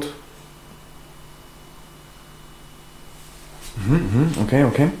underground.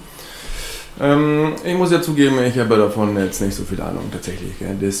 Okay. Ich muss ja zugeben, ich habe davon jetzt nicht so viel Ahnung tatsächlich.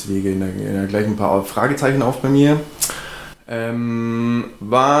 Deswegen gleich ein paar Fragezeichen auf bei mir.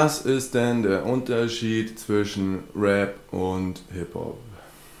 Was ist denn der Unterschied zwischen Rap und Hip-Hop?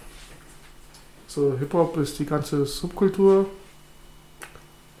 So, Hip-Hop ist die ganze Subkultur.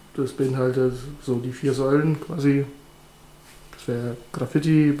 Das beinhaltet so die 4 Säulen quasi. Das wäre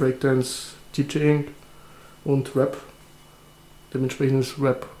Graffiti, Breakdance, DJing und Rap. Dementsprechend ist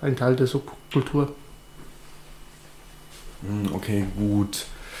Rap ein Teil der Subkultur. Okay, gut.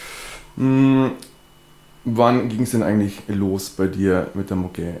 Wann ging es denn eigentlich los bei dir mit der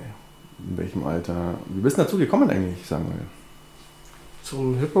Mucke? In welchem Alter? Wie bist du dazu gekommen eigentlich, sagen wir?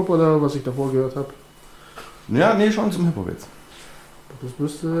 Zum Hip-Hop oder was ich davor gehört habe? Ja, nee, schon zum Hip-Hop jetzt. Das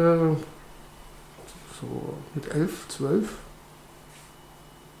müsste so mit 11, 12.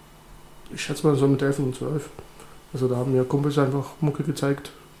 Ich schätze mal so mit 11 und 12. Also da haben mir Kumpels einfach Mucke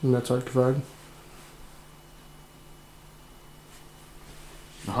gezeigt und mir hat's halt gefallen.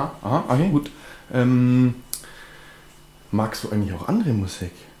 Aha, okay, gut. Magst du eigentlich auch andere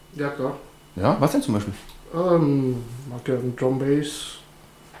Musik? Ja, klar. Ja, was denn zum Beispiel? Mag gerne Drum Bass,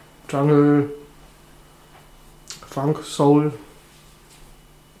 Jungle, Funk, Soul.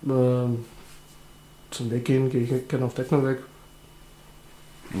 Zum Weggehen gehe ich gerne auf Techno weg.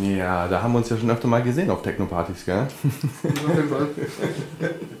 Ja, da haben wir uns ja schon öfter mal gesehen auf Techno-Partys, gell? Auf jeden Fall.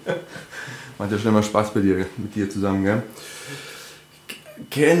 Macht ja schon immer Spaß mit dir zusammen, gell?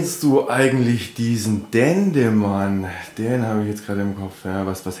 Kennst du eigentlich diesen Dendemann? Den habe ich jetzt gerade im Kopf. Ja,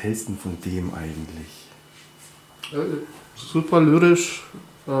 was hältst du denn von dem eigentlich? Super lyrisch.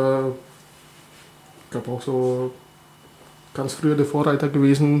 Ich glaube auch so ganz früher der Vorreiter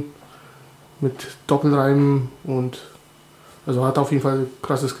gewesen mit Doppelreimen und also hat auf jeden Fall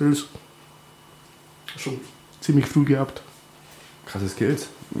krasse Skills. Schon ziemlich früh gehabt. Krasse Skills?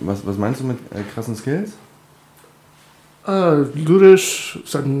 Was meinst du mit krassen Skills? Lyrisch,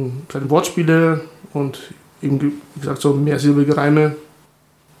 seine Wortspiele und eben, wie gesagt, so mehrsilbige Reime.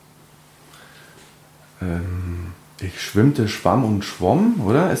 Ich schwimmte, schwamm und schwomm,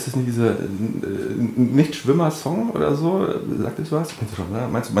 oder? Ist das nicht dieser Nicht-Schwimmer-Song oder so? Sagt das was? Kennst du schon, oder?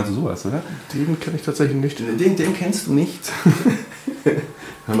 Meinst du sowas, oder? Den kenne ich tatsächlich nicht. Den kennst du nicht?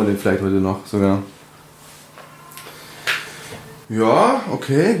 Hören wir den vielleicht heute noch sogar. Ja,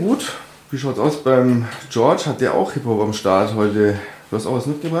 okay, gut. Wie schaut's aus beim George? Hat der auch Hip-Hop am Start heute? Du hast auch was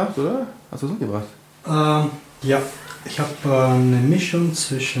mitgebracht, oder? Hast du was mitgebracht? Ja, ich habe eine Mischung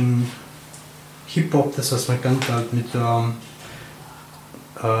zwischen Hip-Hop, das was man kennt, halt mit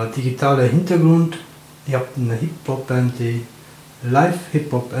digitaler Hintergrund. Ich habe eine Hip-Hop-Band, die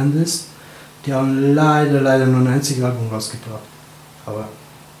Live-Hip-Hop-Band ist. Die haben leider nur ein einziges Album rausgebracht. Aber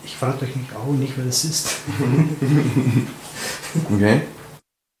ich frage euch nicht, wer das ist. Okay.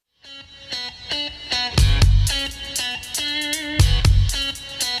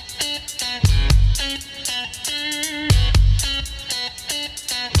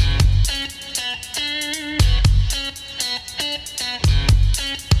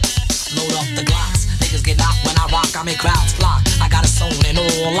 I make crowds flock. I got a soul and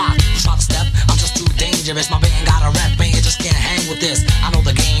all lock. Try to step, I'm just too dangerous. My band got a rep, man, you just can't hang with this. I know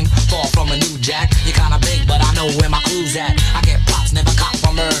the game, fall from a new jack. You're kinda big, but I know where my crew's at. I get props, never cop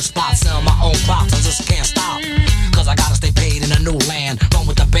from earth spots. Sell my own spots, I just can't stop. Cause I gotta stay paid in a new land. Run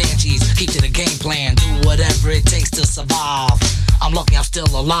with the banshees, keep to the game plan. Do whatever it takes to survive. I'm lucky I'm still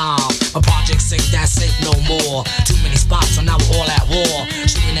alive. My projects ain't that safe no more. Too many spots, so now we're all at war.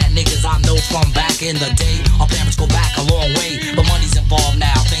 Shooting at niggas I know from back in the day. Our parents go back a long way, but money's involved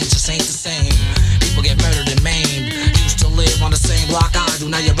now. Things just ain't the same. People get murdered and maimed. Used to live on the same block I do.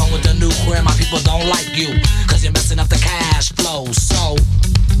 Now you run with the nuclear. My people don't like you, cause you're messing up the cash flow. So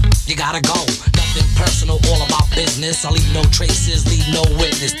you gotta go. Nothing personal, all about business. I leave no traces, leave no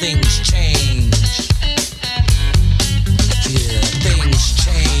witness. Things change. Yeah, things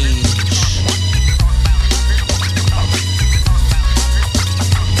change.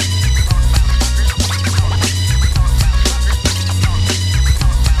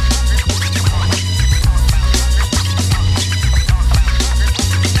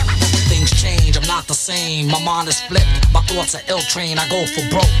 Things change, I'm not the same. My mind is flipped, my thoughts are ill-trained. I go for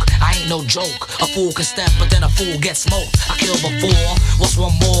broke, I ain't no joke. A fool can step, but then a fool gets smoked. I kill before, what's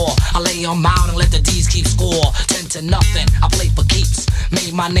one more? I lay them out and let the D's keep score. 10 to nothing, I play for keeps.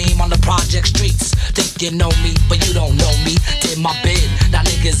 Made my name on the project streets. Think you know me, but you don't know me. Did my bid, now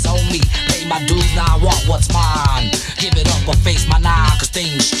niggas owe me. Pay my dues, now I want what's mine. Give it up or face my nine, cause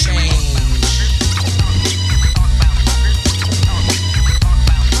things change.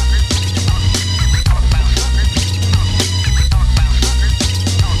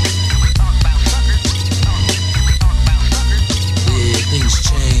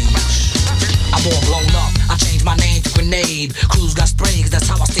 I'm all blown up, I changed my name to Grenade. Crews got sprayed, that's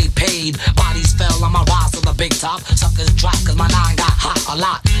how I stayed paid. Bodies fell on my rise to the big top. Suckers dropped cause my nine got hot a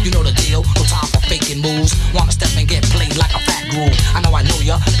lot. You know the deal, no time for faking moves. Wanna step and get played like a fat groove. I know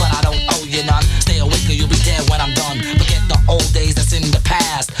ya, but I don't owe you none. Stay awake or you'll be dead when I'm done. Forget the old days that's in the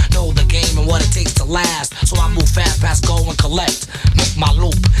past. Know the game and what it takes to last. So I move fast, past go and collect. Make my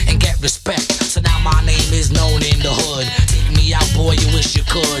loop and get respect. So now my name is known in the hood. Take me out, boy, you wish you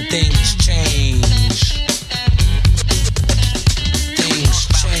could. Things change. Things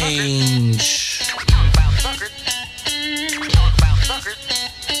change.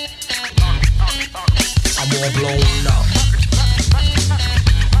 I'm all blown up.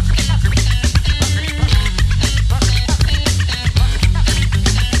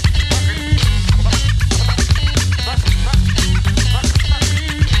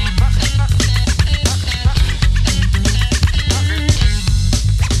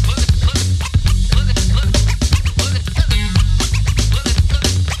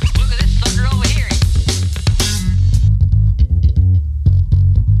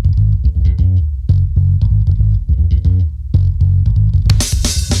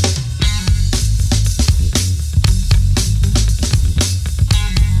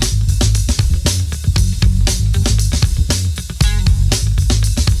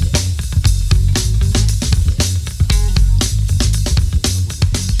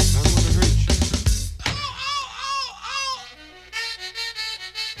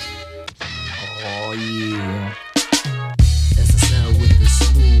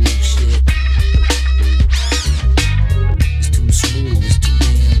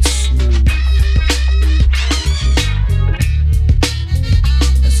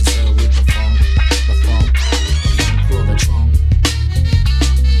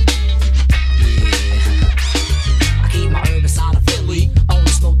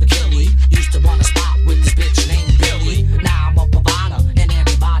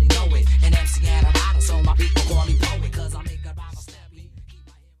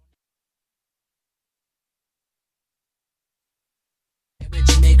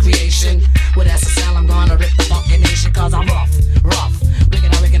 With SSL, I'm gonna rip the fucking nation, cause I'm rough,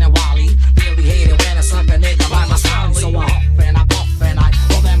 wicked and wily. Really hate it when a sucker nigga by my side. So I huff and I puff and I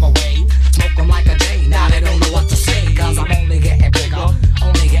pull them away. Smoke them like a J, now they don't know what to say. Cause I'm only getting bigger,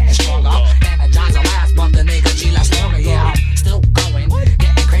 only getting stronger. Energizer last, but the nigga G lasts longer. Yeah, I'm still going,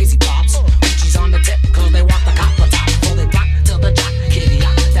 getting crazy pops. Uchi's on the tip, cause they want the copper top. So they block till the jock, kitty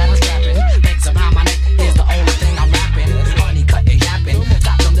yacht that I'm strapping. Legs around my neck is the only thing I'm rapping. Honey cut and yapping,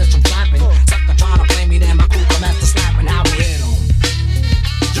 stop them this from flapping. Sucker trying to play me, then my crew come after slapping. How we hit 'em?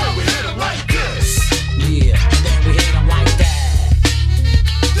 Yeah, we hit 'em like this. Yeah, and then we hit 'em like that.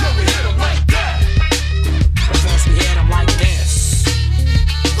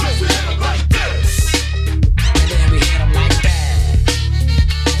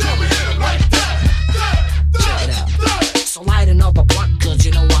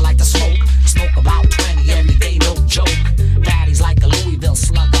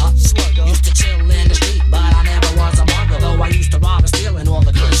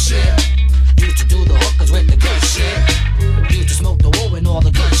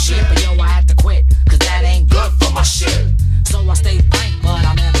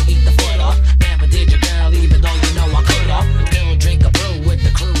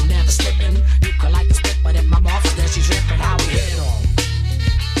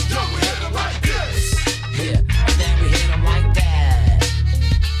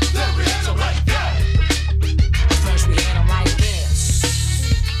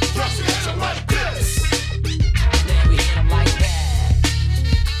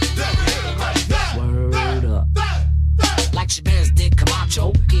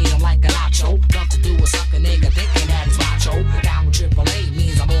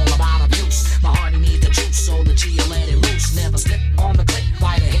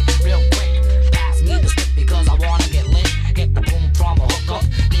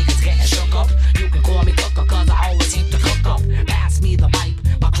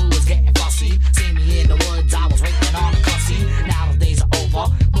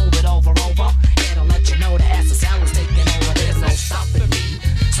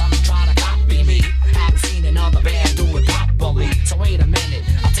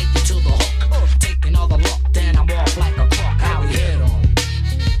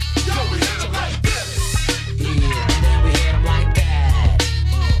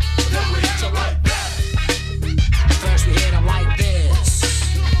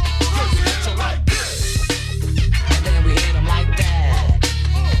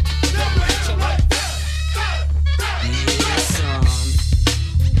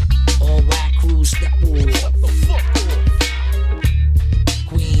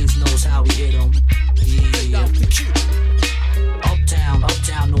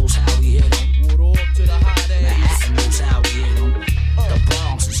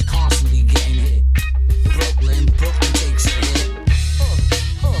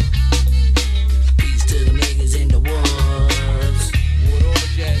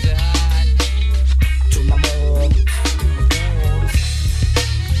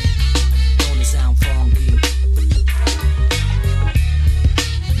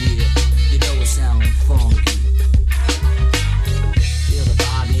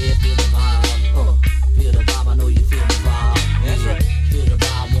 feel the vibe. Feel the vibe, I know you feel the vibe. That's right. Feel the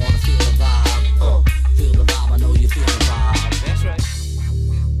vibe, wanna feel the vibe. Feel the vibe, I know you feel the vibe. That's right.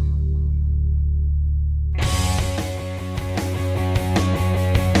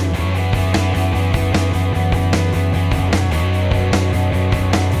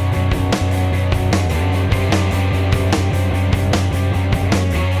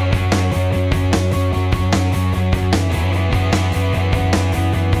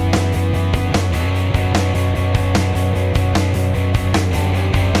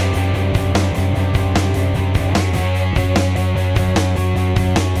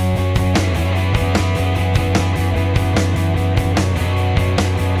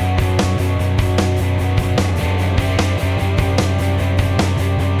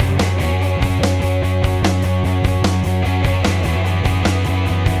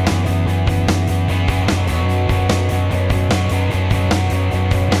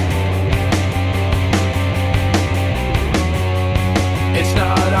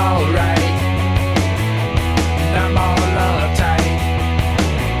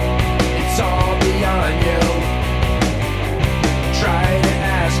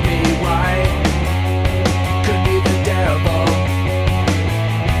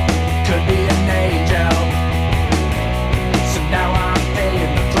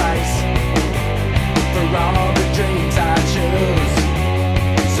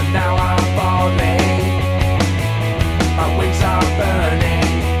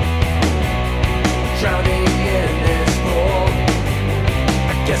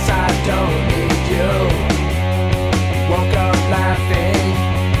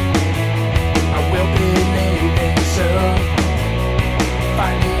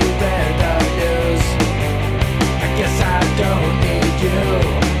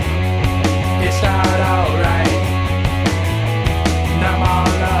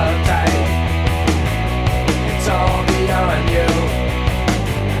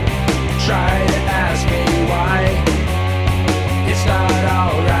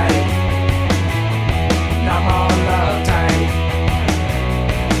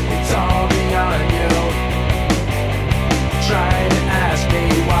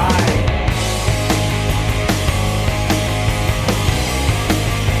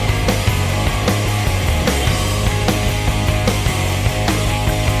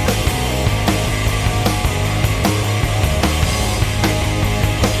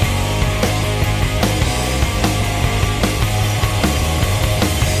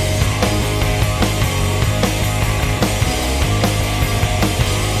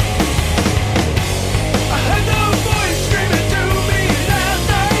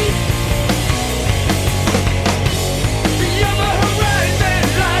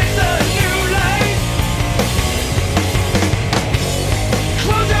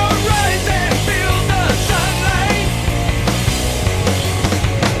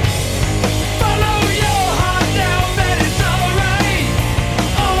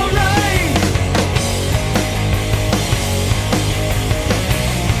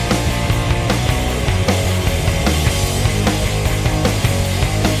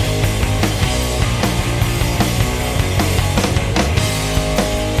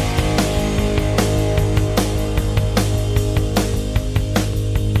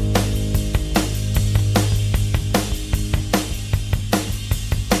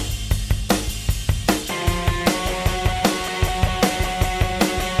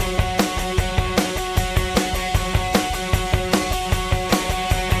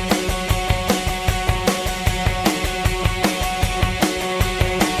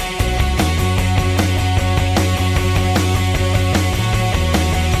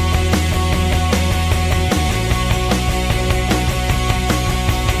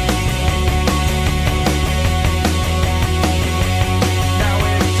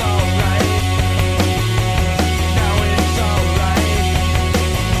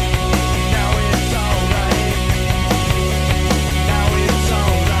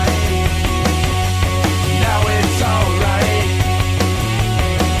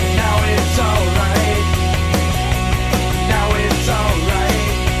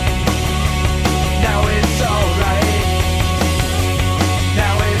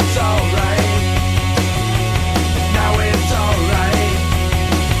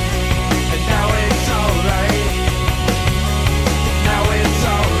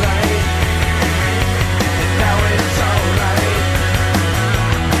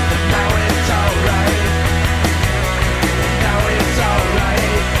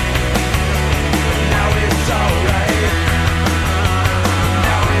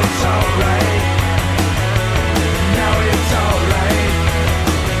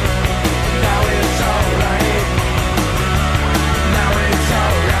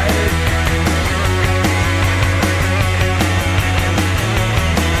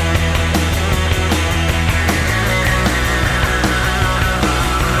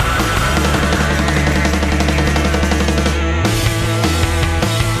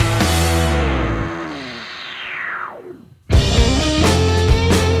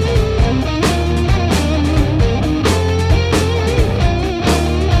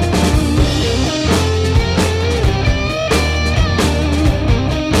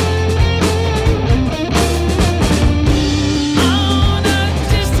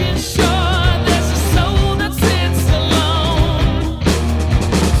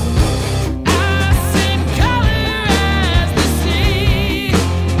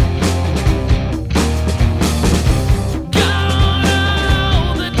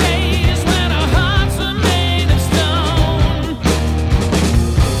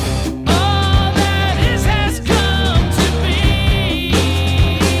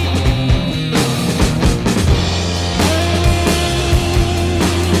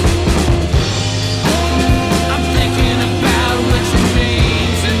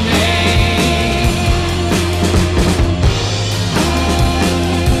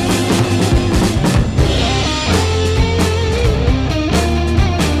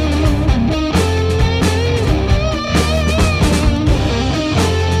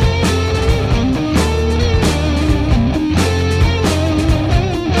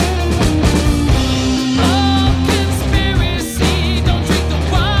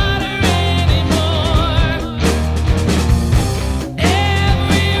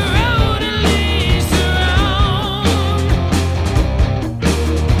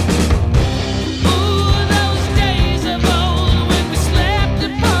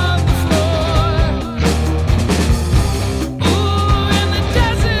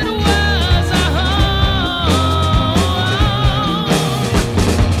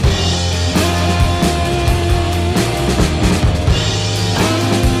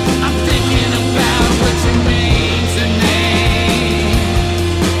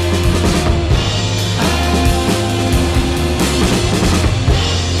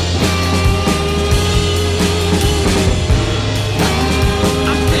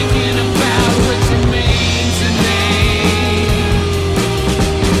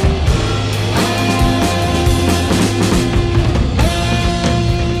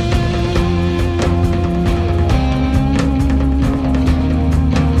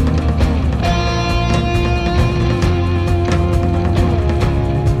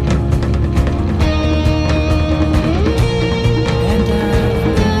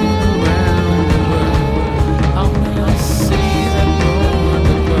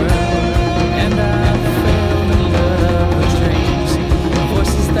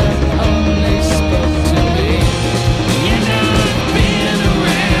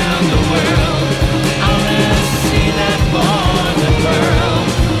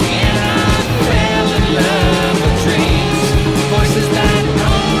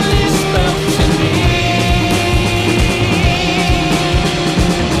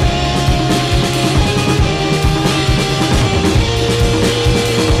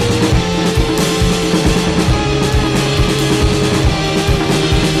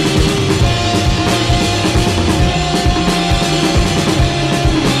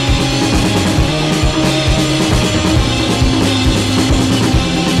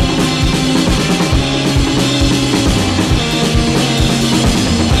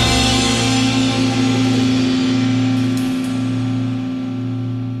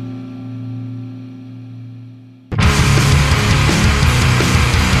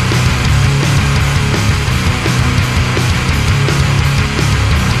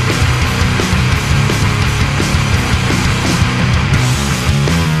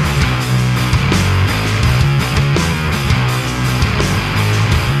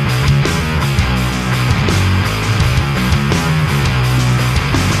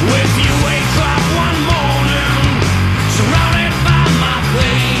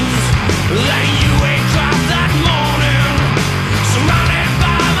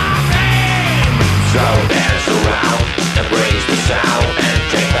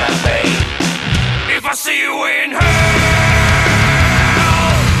 you in hell.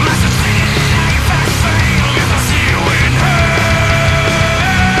 Must have seen life has failed. If I see you in hell,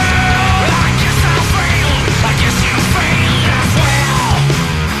 I guess I failed. I guess you failed as well.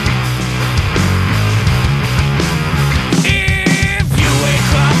 If you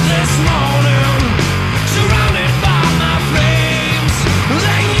wake up this morning surrounded by my flames,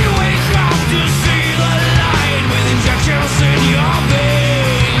 then you wake up to see the light with injections in your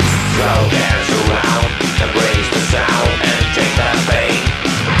veins. So dance around, embrace the sound, and take that pain.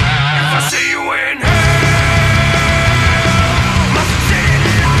 If I see you in hell, must have seen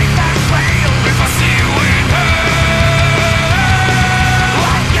life has failed. If I see you in hell,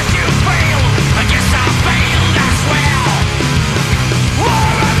 I guess you failed. I guess I failed as well. For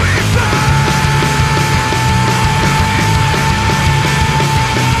everything.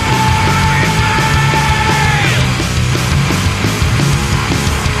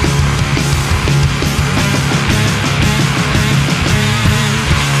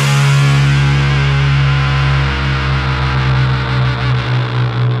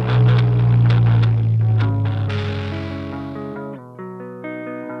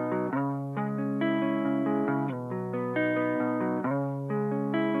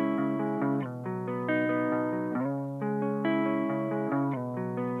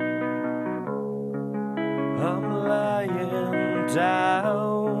 I'm lying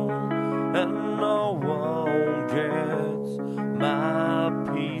down and no one gets my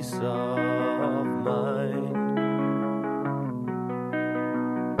peace of mind.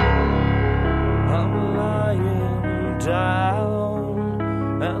 I'm lying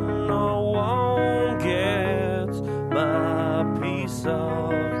down and no one gets my peace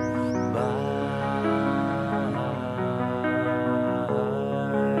of mind.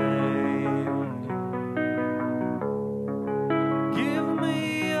 Give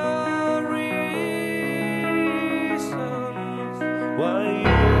me a reason why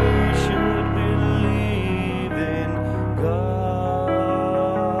you should believe in God.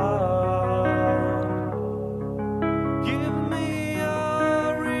 Give me a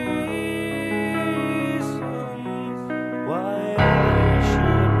reason why I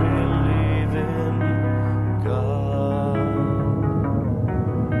should believe in God.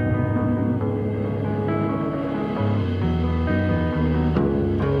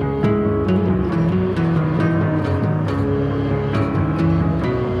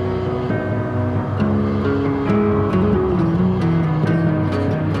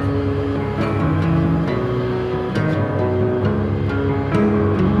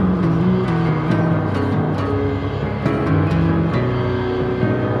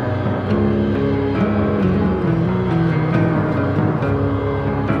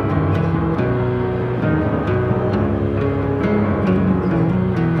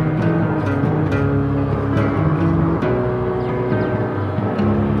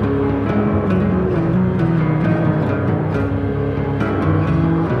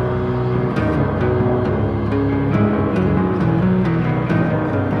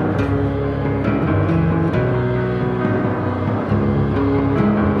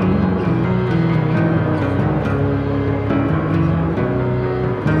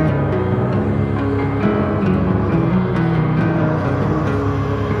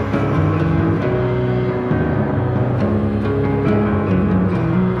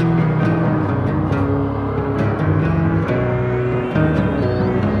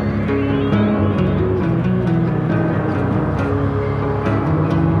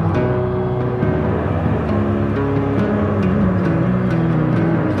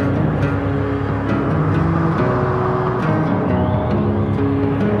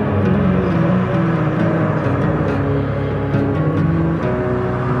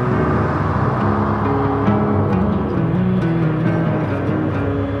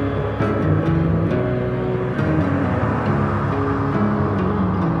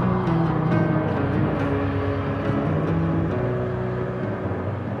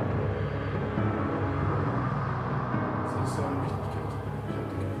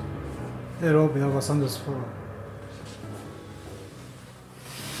 Ja, Rob, ja, was anderes vor.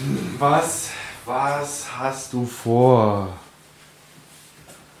 Was hast du vor?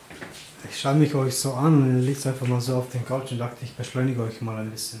 Ich schaue mich euch so an, liegt einfach mal so auf den Couch und dachte, ich beschleunige euch mal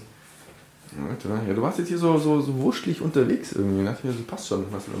ein bisschen. Alter, ja, du warst jetzt hier so wurschtlich unterwegs irgendwie. Dachte mir, das passt schon,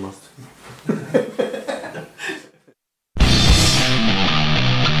 was du da machst.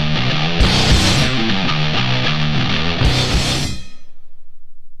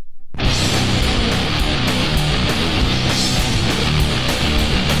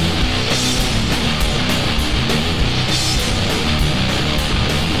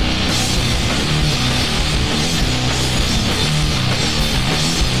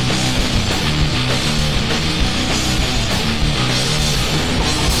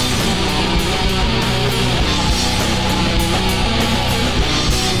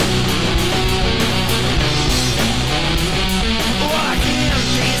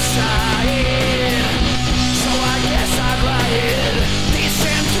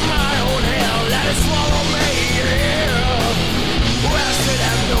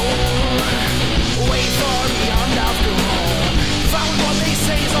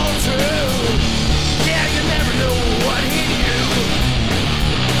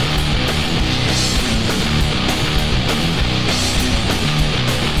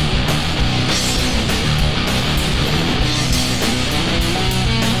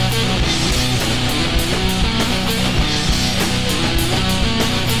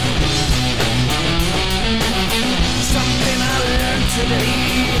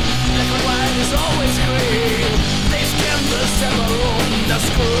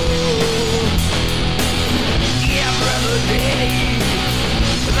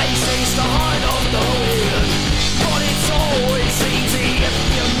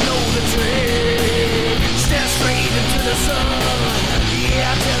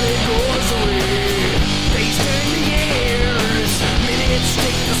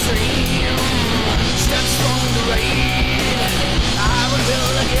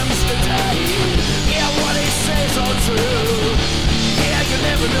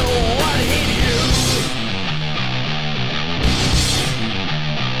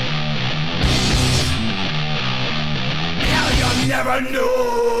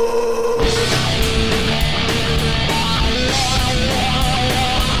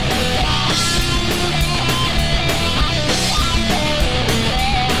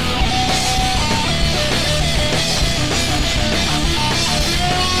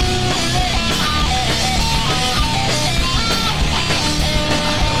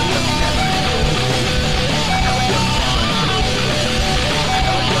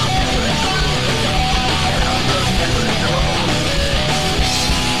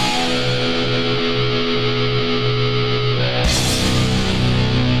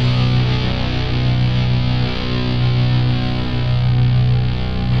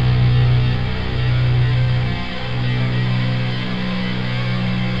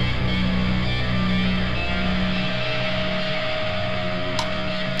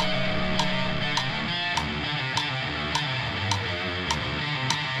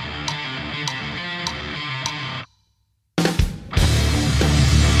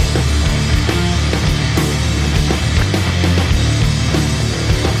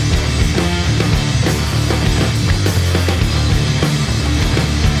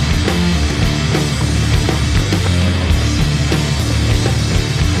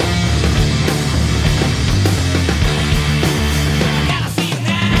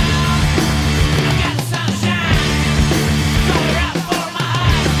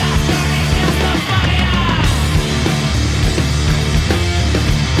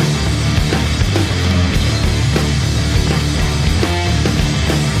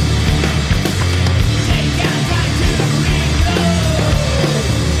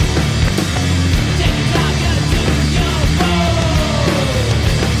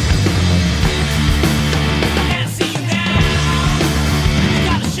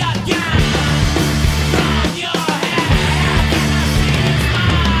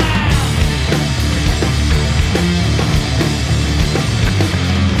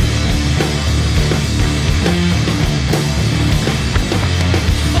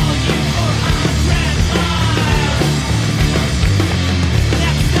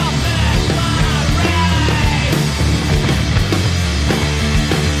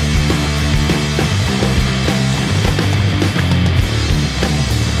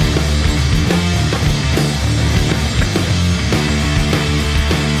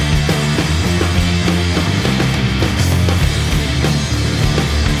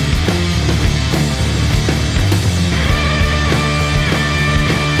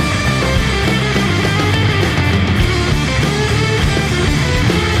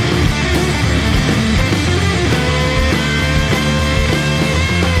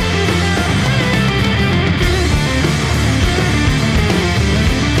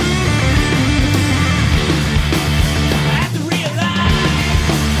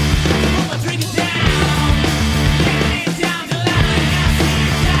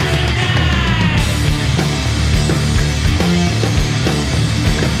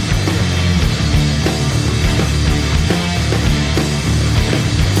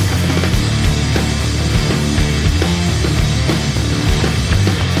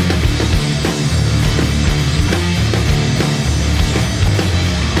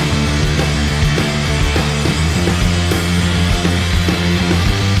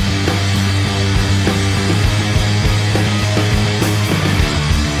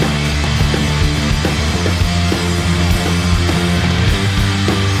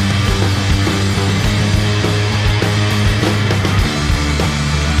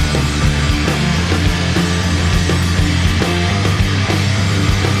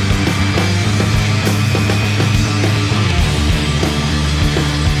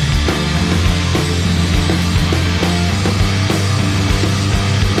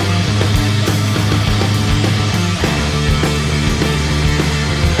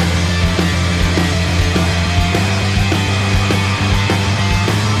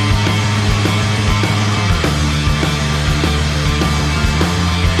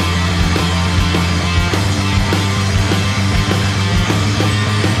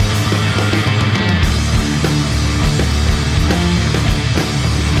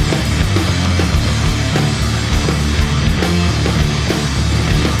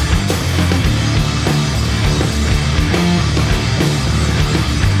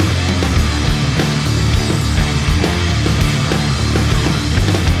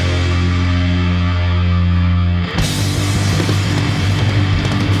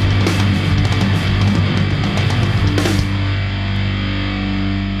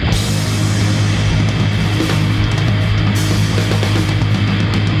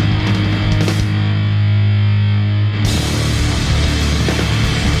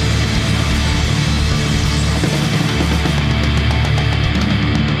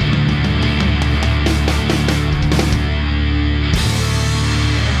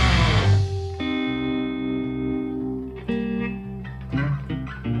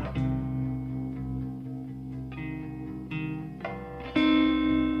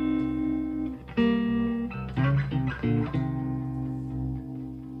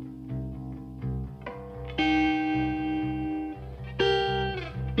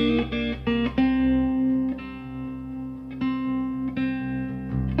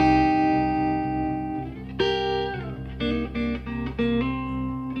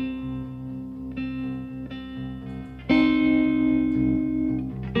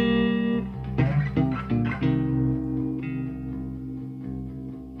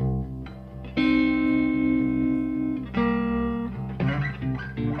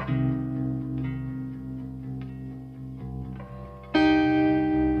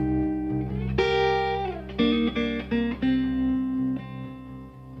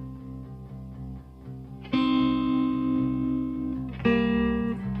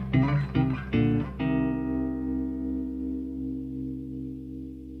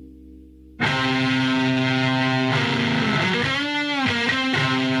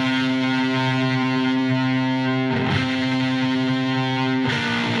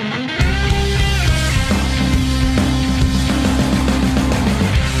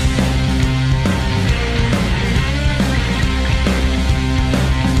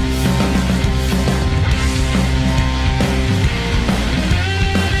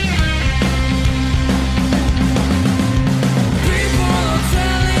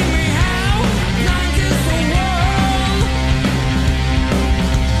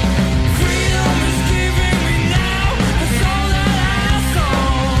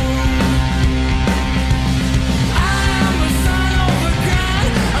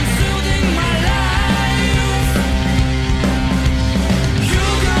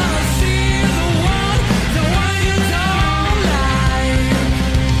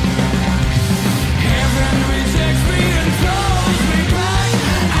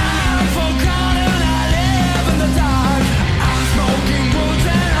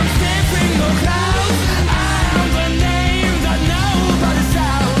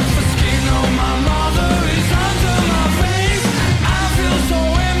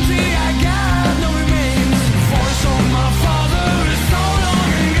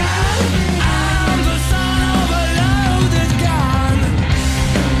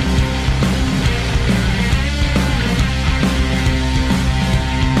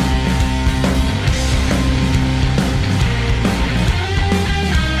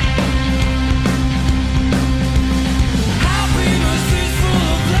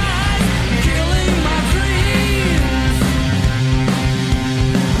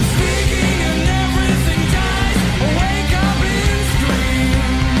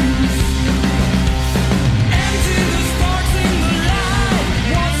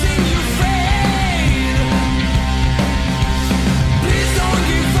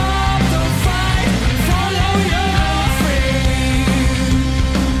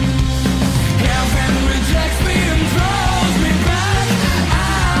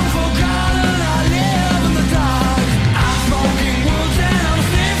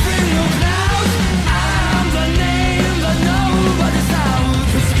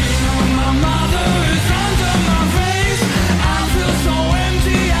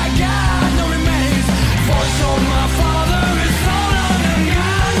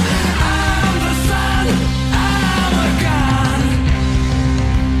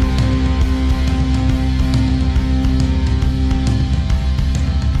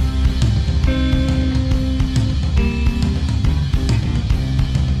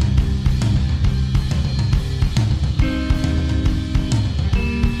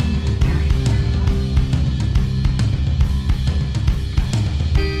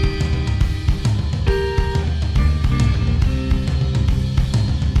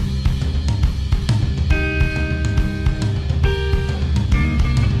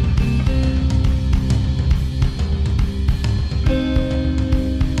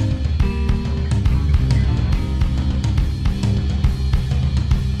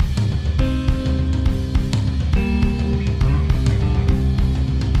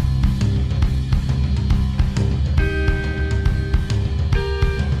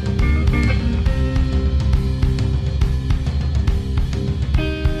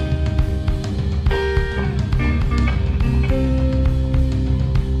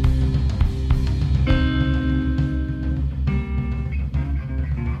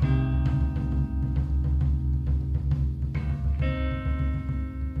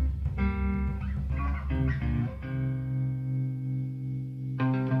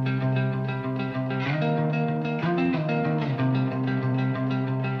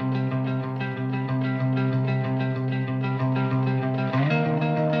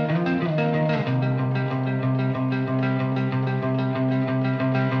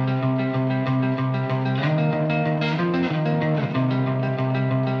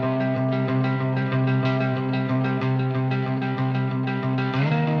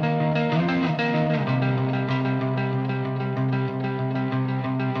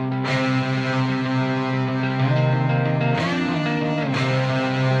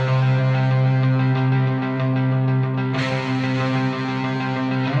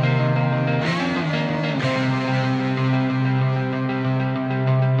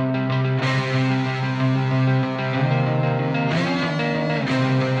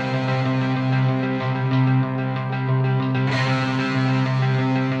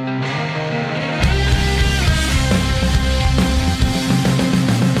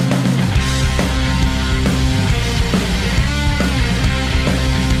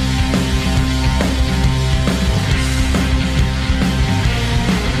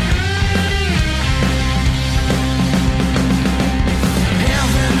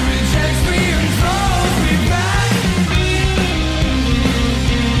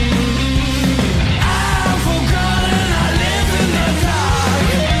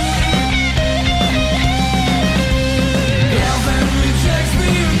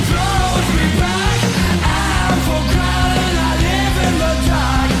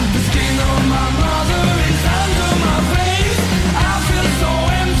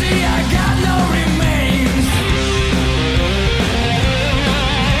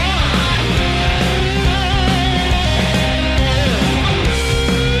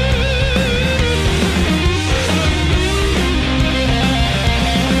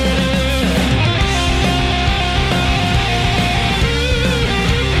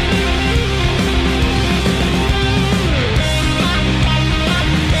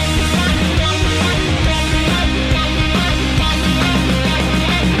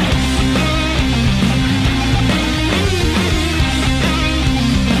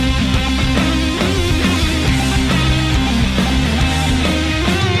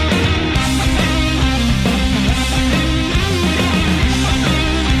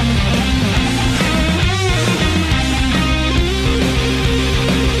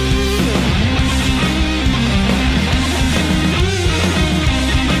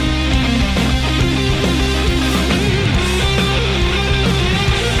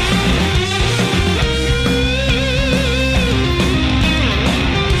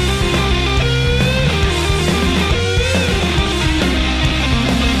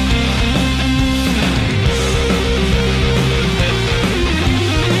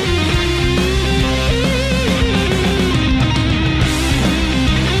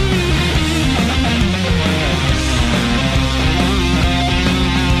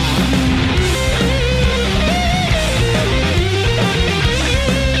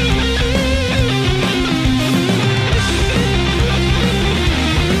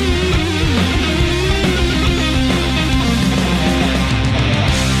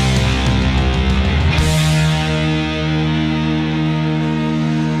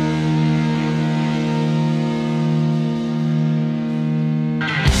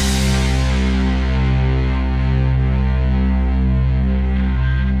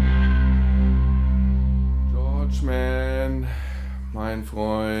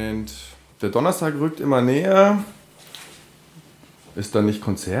 Und der Donnerstag rückt immer näher. Ist da nicht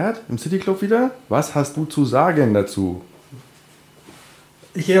Konzert im City Club wieder? Was hast du zu sagen dazu?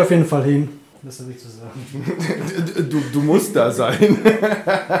 Ich gehe auf jeden Fall hin. Das habe ich zu sagen. Du musst da sein.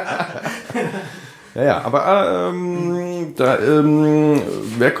 Ja, aber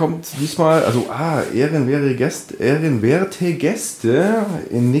wer kommt diesmal? Also, ehrenwerte Gäste,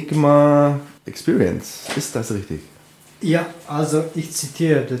 Enigma Experience. Ist das richtig? Ja, also ich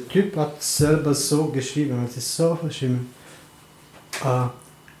zitiere, der Typ hat selber so geschrieben, es ist so verschieden.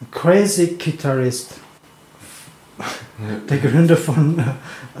 Crazy Guitarist. Der Gründer von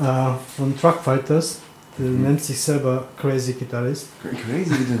Truckfighters, der nennt sich selber Crazy Guitarist. Crazy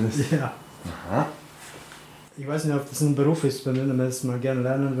Guitarist? Ja. Aha. Ich weiß nicht, ob das ein Beruf ist, wenn wir das mal gerne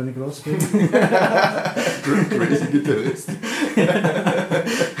lernen, wenn ich groß bin. Crazy Guitarist.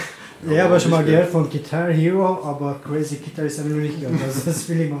 Ich habe schon mal gehört von Guitar Hero, aber Crazy Guitarist habe ich noch nicht gehört. Also das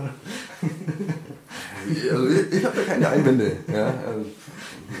will ich mal. Also ich habe da keine Einwände. Ja, also,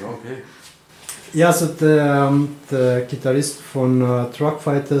 okay. Ja, also der Gitarrist von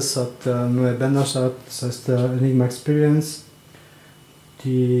Truckfighters hat eine neue Band gestartet, das heißt Enigma Experience.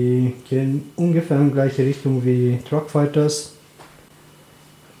 Die gehen ungefähr in die gleiche Richtung wie Truckfighters.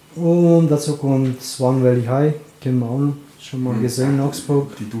 Und dazu kommt Swan Valley High, kennen wir auch schon mal gesehen in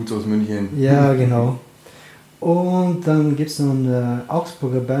Augsburg. Die Dudes aus München. Ja, genau. Und dann gibt es noch eine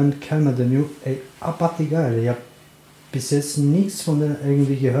Augsburger Band, Calmer the New. Ey, abartig geil. Ich habe bis jetzt nichts von denen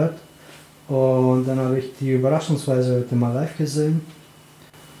irgendwie gehört. Und dann habe ich die überraschungsweise heute mal live gesehen.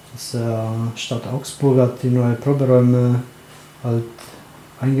 Das Stadt Augsburg hat die neuen Proberäume halt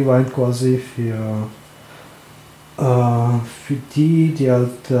eingeweiht quasi für die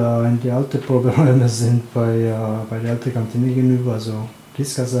halt in die alte Proberäume sind bei der alten Kantine gegenüber, also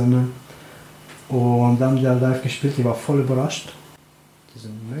Kriegskaserne. Und dann haben die halt live gespielt, ich war voll überrascht. Die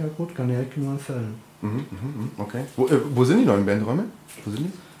sind mega gut, kann ich echt nur empfehlen. Okay. Wo sind die neuen Bandräume? Wo sind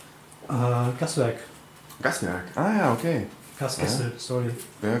die? Gaswerk. Gaswerk, ah ja, okay. Gaskessel, ja. Sorry.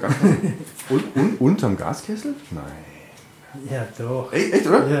 Ja, Gaskessel. und unterm Gaskessel? Nein. Ja, doch. Echt,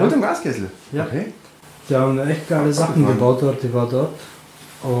 oder? Ja. Unterm Gaskessel? Ja. Okay. Die haben echt geile Sachen gebaut dort, die war dort.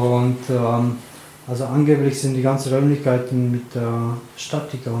 Und also angeblich sind die ganzen Räumlichkeiten mit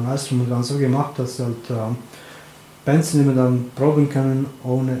Statiker und alles drum und dran so gemacht, dass halt Bands nicht mehr dann proben können,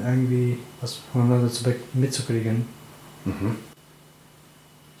 ohne irgendwie was voneinander mitzukriegen. Mhm.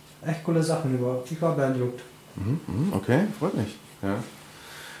 Echt coole Sachen überhaupt. Ich war beeindruckt. Okay, freut mich. Ja.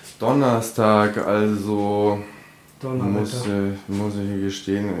 Donnerstag, also muss ich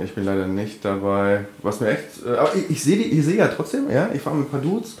gestehen, ich bin leider nicht dabei. Was mir echt, aber ich sehe ja trotzdem, ja, ich fahre mit ein paar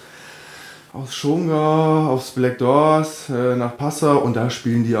Dudes aus Schongau, aufs Black Doors, nach Passau und da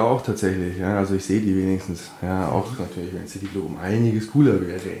spielen die auch tatsächlich. Ja, also ich sehe die wenigstens. Ja, auch natürlich, wenn City Club um einiges cooler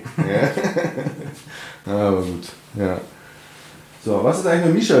wäre. Ja. Aber gut, ja. So, was ist eigentlich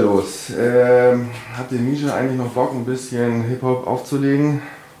mit Misha los? Hat der Misha eigentlich noch Bock, ein bisschen Hip-Hop aufzulegen?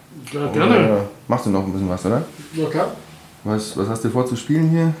 Ja, gerne. Machst du noch ein bisschen was, oder? Ja, klar. Was hast du vor zu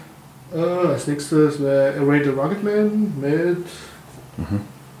spielen hier? Als nächstes wäre Array the Rugged Man mit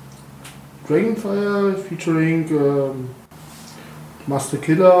Dragonfire featuring Master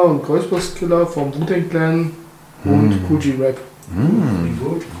Killer und Kreuzboss Killer vom Wu-Tang Clan und Fuji Rap.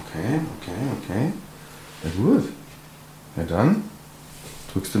 Gut. Okay. Ja gut. Ja dann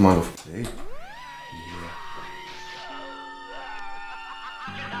drückst du mal auf Play.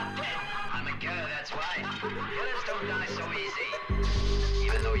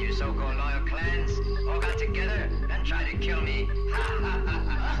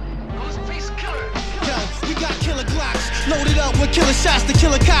 Loaded up with killer shots to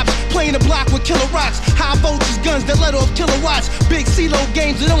killer cops. Playing the block with killer rocks. High voltage guns that let off kilowatts. Big CeeLo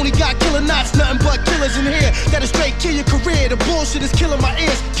games that only got killer knots. Nothing but killers in here that'll straight kill your career. The bullshit is killing my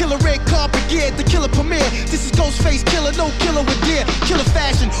ears. Killer red carpet gear, the killer premiere. This is Ghostface Killer, no killer with deer. Killer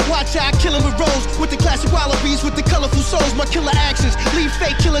fashion, watch how I kill him with rose. With the classic wallabies, with the colorful souls. My killer actions leave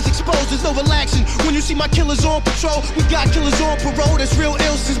fake killers exposed. There's no relaxing. When you see my killers on patrol, we got killers on parole. That's real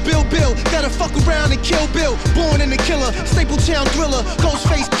ill since Bill that'll fuck around and kill Bill. Born in the killer. Staple Town thriller,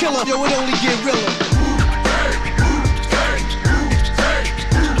 Ghostface Killer, yo, it only get realer.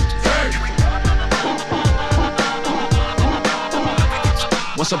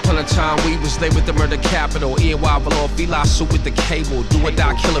 Once upon a time, we was laid with the murder capital. EY below, Fila suit with the cable. Do or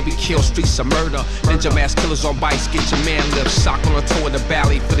die, killer be killed, streets of murder. Ninja mask killers on bikes, get your man lift. Sock on a toe in the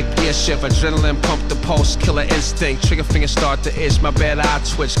valley for the gear shift. Adrenaline pump the pulse, killer instinct. Trigger finger start to itch, my bad eye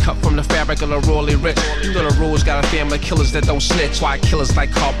twitch. Cut from the fabric of the royally rich. You know the rules, got a family of killers that don't snitch. Why killers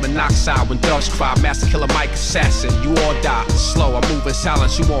like carbon monoxide when dogs cry. Master killer Mike assassin, you all die. Slow, I move in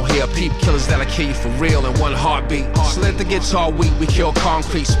silence, you won't hear a peep. Killers that'll kill you for real in one heartbeat. So let the guitar weak, we kill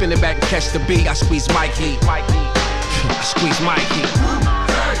concrete. Spin it back and catch the beat, I squeeze Mikey. I squeeze Mikey.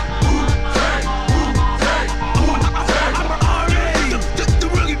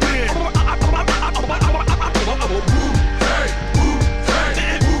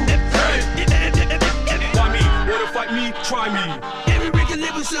 Try me.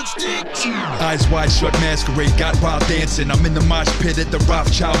 Eyes wide shut, masquerade, got wild dancing. I'm in the mosh pit at the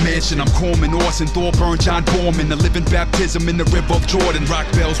Rothschild mansion. I'm Corman, Orson, Thorburn, John Borman. The living baptism in the river of Jordan. Rock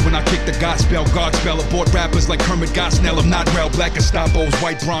bells when I kick the gospel. God spell aboard rappers like Kermit Gosnell. I'm not well, black Estapos,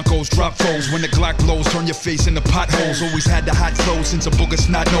 white Broncos, drop foes. When the Glock blows, turn your face into potholes. Always had the hot clothes since a booger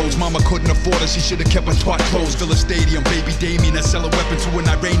snot nose. Mama couldn't afford her, she should've kept her twat closed. Fill a stadium, baby Damien. I sell a weapon to an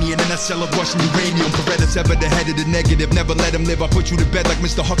Iranian and I sell a Russian uranium. Beretta's ever the head of the negative. Never let him live, I put you to bed like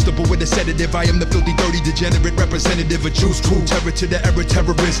Mr. Huxtable with a sedative. I am the filthy, dirty, degenerate representative of juice crew. Terror to the error,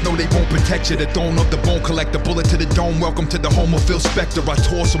 terrorists know they won't protect you. The throne of the bone, collect the bullet to the dome. Welcome to the home of Phil Spector. I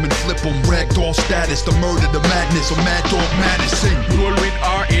toss them and flip them. Ragdoll status, the murder, the madness of Mad Dog Madison. Roll with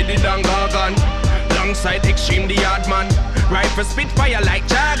R.A.D. Dangagan. Longside Extreme the yard man. Rifle spitfire like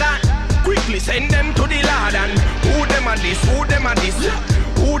Jargon. Quickly send them to the Ladan. Who them a this? Who them a this?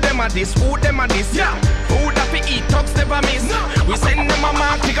 Who them a this? Who them a this? Yeah. Who that fi eat talks never miss. We send them a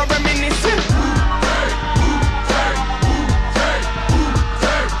mark, take a reminisce.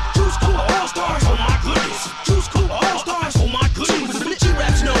 Juice Crew All-Stars, oh my goodness. Juice Crew All-Stars, oh my goodness.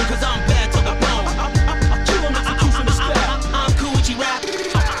 G-Rap's known cause I'm bad to the bone. Kill him, I keep some respect. I'm cool with G-Rap.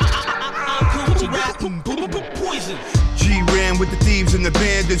 I'm cool with G-Rap. Poison. G-Ram with the thieves and the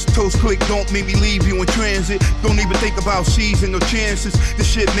bandits. Toast click, don't make me leave you in transit. Don't even think about seizing no chances. This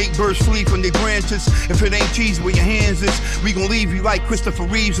shit make birds flee from their branches. If it ain't cheese where your hands is, we gon' leave you like Christopher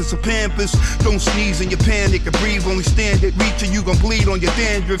Reeves and some Pampers. Don't sneeze in your panic and breathe, only stand it. Reach and you gon' bleed on your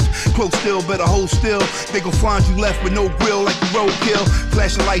dandruff. Close still, better hold still. They gon' find you left with no grill like the roadkill.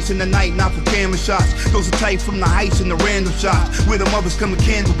 Flashing lights in the night, not for camera shots. Those are tight from the heights and the random shots. Where the mothers come in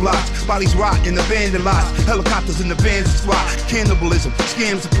candle blocks. Bodies rot in abandoned lots. Helicopters in the vans and SWAT. Cannibalism,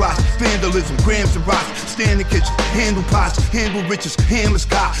 scams and plots. Vandalism, grams and rocks. Stand in the kitchen, handle pots, handle riches, handless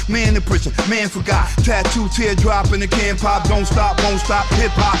cop. Man in prison, man forgot. Tattoo, teardrop in the can pop. Don't stop, won't stop.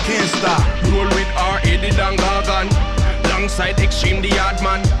 Hip hop can't stop. Roll with R.A.D. Dangagan. Longside Extreme the yard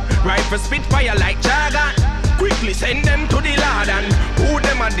man. Rifle spitfire like Jargon. Quickly send them to the Ladan. Who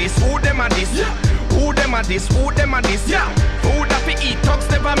them a this? Who them a this? Who them a this? Who them a this? Yeah. Who that fi eat talks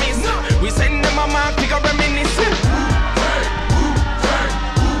never miss. We send them a mark, take a reminisce.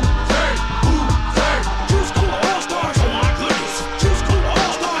 Juice Crew All-Stars, oh my goodness. Juice Crew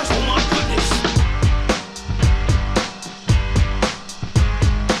All-Stars, oh my goodness.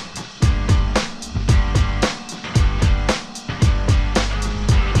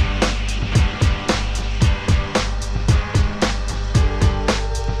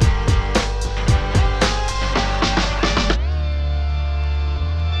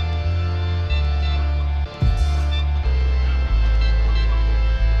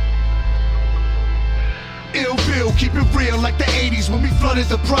 Keep it real like the 80s when we flooded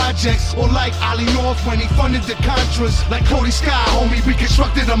the projects. Or like Ali North when he funded the Contras. Like Cody Sky, homie, we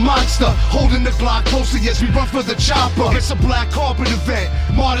constructed a monster. Holding the Glock closely as we run for the chopper. It's a black carpet event.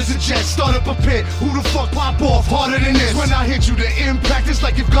 Martyrs and jets, start up a pit. Who the fuck pop off harder than this? When I hit you, the impact is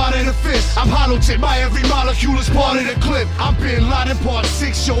like you've got it a fist. I'm hollow tip, my every molecule is part of the clip. I'm Bin Laden part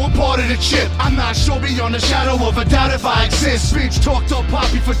 6, yo, I'm part of the chip. I'm not sure beyond the shadow of a doubt if I exist. Bitch talked up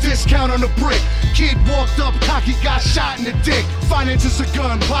Poppy for discount on the brick. Kid walked up, cocky, got shot in the dick. Finance is a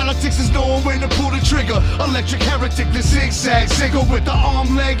gun, politics is knowing when to pull the trigger. Electric heretic, the zigzag, ziggle with the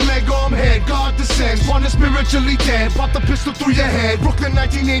arm, leg, arm, head. God descends, one is spiritually dead. Pop the pistol through your head. Brooklyn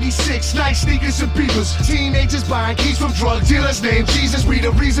 1986, night sneakers and beavers. Teenagers buying keys from drug dealers named Jesus. We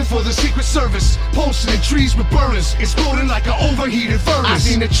the reason for the Secret Service. Posting in trees with burners, exploding like an overheated furnace. I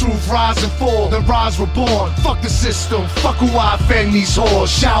seen the truth rise and fall, then rise reborn. Fuck the system, fuck who I offend these whores.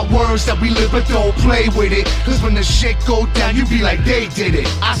 Shout words that we live but don't play with it. Cause when the shit go down, you be like they did it.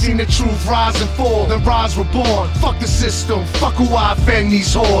 I seen the truth rise and fall, then rise reborn. Fuck the system, fuck who I offend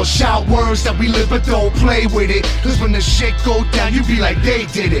these whores. Shout words that we live but don't play with it. Cause when the shit go down, you be like they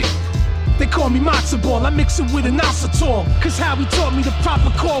did it. They call me matzo ball, I mix it with an isotor. Cause Howie taught me the proper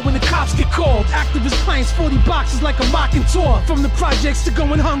call when the cops get called. Activist clients, 40 boxes like a mocking tour. From the projects to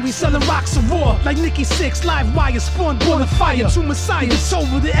going hungry, selling rocks of raw. Like Nikki Sixx, live wire, spawn born of fire. Two messiahs, it's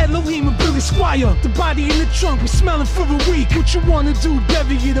over the Elohim and Billy Squire. The body in the trunk, we smelling for a week. What you wanna do,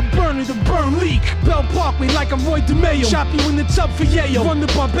 bury it or burn it or burn leak? Bell Parkway like I'm Roy DeMayo. Chop you in the tub for yayo. Run the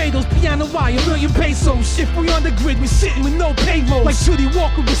Barbados, piano wire, million pesos. If we on the grid, we sitting with no payroll. Like Judy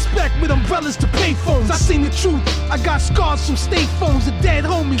walk with respect with umbrellas to pay phones. I seen the truth, I got scars from state phones. The dead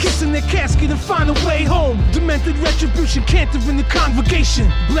homies kissing their casket and find a way home. Demented retribution, canter in the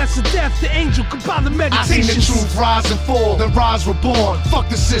congregation. Blessed death, the angel, Kabbalah meditation. I seen the truth rise and fall, then rise reborn. Fuck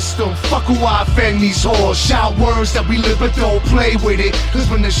the system, fuck who I offend these whores. Shout words that we live but don't play with it. Cause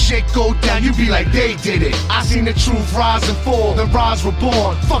when the shit go down, you be like they did it. I seen the truth rise and fall, then rise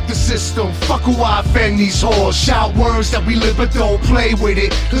reborn. Fuck the system, fuck who I offend these whores. Shout words that we live but don't play with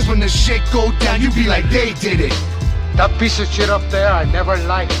it. Cause when the shit go down, you be like they did it. That piece of shit up there, I never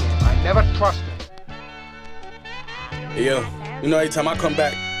liked him. I never trusted him. Hey, yo, you know every time I come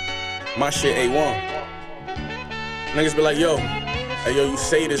back, my shit A1. Niggas be like, yo, hey yo, you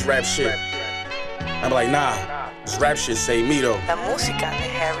say this rap shit. I be like, nah, this rap shit say me though. La música de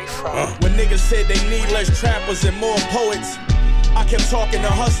Harry Fro. When niggas said they need less trappers and more poets, I kept talking to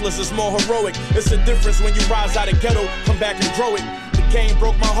hustlers, it's more heroic. It's a difference when you rise out of ghetto, come back and grow it. The game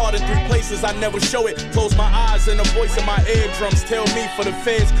broke my heart in 3 places, I never show it. Close my eyes and the voice in my eardrums tell me for the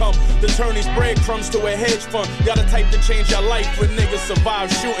feds come to turn these breadcrumbs to a hedge fund. Y'all the type to change your life when niggas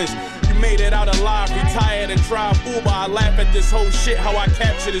survive shootings. You made it out alive, retired and drive Uber. I laugh at this whole shit, how I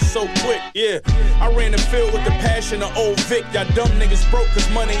captured it so quick, yeah. I ran the field with the passion of old Vic. Y'all dumb niggas broke cause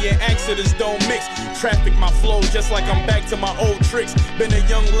money and accidents don't mix. Traffic my flow just like I'm back to my old tricks. Been a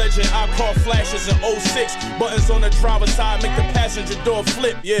young legend, I caught flashes in 06. Buttons on the driver's side make the passenger door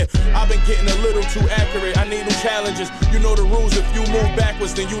flip, yeah. I've been getting a little too accurate, I need new challenges. You know the rules, if you move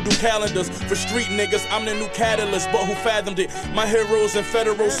backwards then you do calendars. For street niggas, I'm the new catalyst, but who fathomed it? My heroes in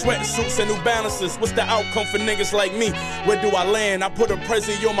federal sweatsuits and New Balances. What's the outcome for niggas like me? Where do I land? I put a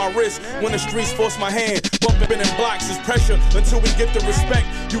Prezi on my wrist when the streets force my hand. Bumping in blocks is pressure until we get the respect.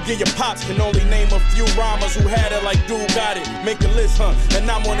 You get your pops, can only name a few rhymers who had it like dude got it. Make a list, huh? And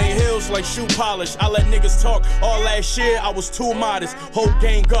I'm on their heels like shoe polish. I let niggas talk all last year, I was too modest. Whole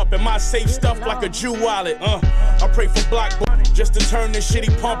gang up and my safe stuff like a Jew wallet. I pray for block just to turn this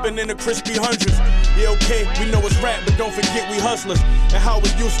shitty pumping into crispy hundreds. Yeah, okay, we know it's rap, but don't forget we hustlers. And how we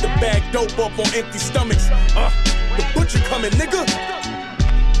used to bag dope up on empty stomachs. The butcher coming, nigga.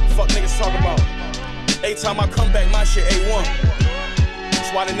 Fuck niggas talk about. Every time I come back, my shit A1.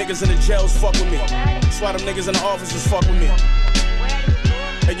 That's why the niggas in the jails fuck with me. That's why them niggas in the offices fuck with me.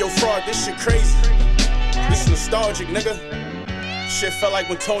 Hey yo, fraud, this shit crazy. This nostalgic, nigga. Shit felt like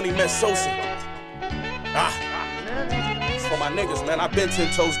when Tony met Sosa. It's for my niggas, man. I been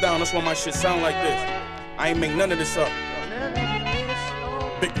 10 toes down, that's why my shit sound like this. I ain't make none of this up.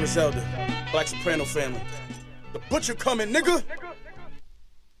 Big Griselda, Black Soprano family. The butcher coming, nigga.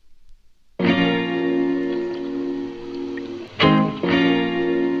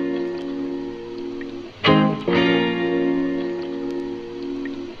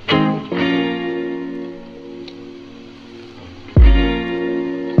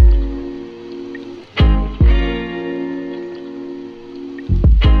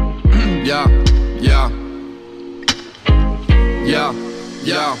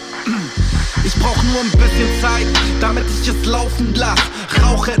 Ja. Ich brauch nur ein bisschen Zeit, damit ich es laufen lass.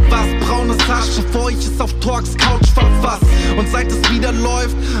 Rauch etwas braunes Hasch, bevor ich es auf Torx Couch verfass. Und seit es wieder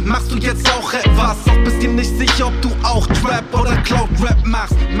läuft, machst du jetzt auch etwas. Doch bist dir nicht sicher, ob du auch Trap oder Cloud-Rap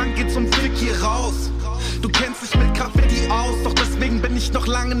machst. Man geht zum Fick hier raus. Du kennst dich mit Graffiti aus, doch deswegen bin ich noch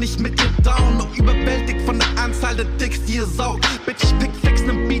lange nicht mit dir down. Nur überwältigt von der Anzahl der Dicks, die ihr saugt. Bitch, ich pick fix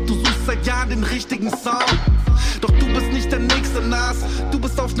nen Beat, du suchst seit Jahren den richtigen Sound. Doch du bist nicht der nächste Nas, du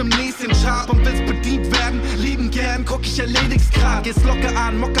bist auf nem Näschen-Chart und willst bedient werden. Lieben gern, guck, ich erledig's grad. Gehst locker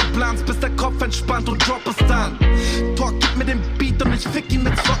an, Mockerplans, bis der Kopf entspannt und drop es dann. Talk, gib mir den Beat und ich fick ihn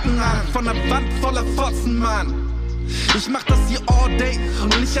mit Socken an. Von der Wand voller Fotzen, Mann. Ich mach das hier all day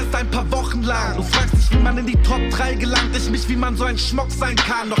und nicht erst ein paar Wochen lang. Du fragst dich, wie man in die Top 3 gelangt, ich mich, wie man so ein Schmock sein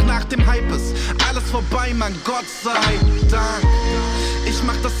kann. Doch nach dem Hype ist alles vorbei, Mann, Gott sei Dank. Ich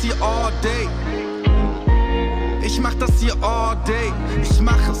mach das hier all day. Ich mach das hier all day. Ich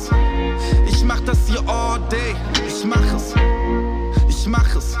mach es. Ich mach das hier all day. Ich mach es. Ich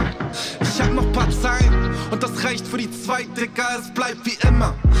mach es. Ich hab noch paar Zeilen und das reicht für die 2, Dicker, es bleibt wie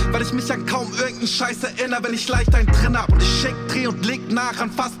immer. Weil ich mich an kaum irgendeinen Scheiß erinnere, wenn ich leicht einen drin hab. Und ich shake, dreh und leg nach an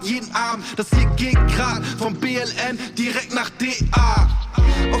fast jeden Abend. Das hier geht grad vom BLN direkt nach DA.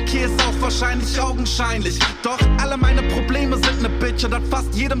 Okay, ist auch wahrscheinlich augenscheinlich. Doch alle meine Probleme sind ne Bitch und an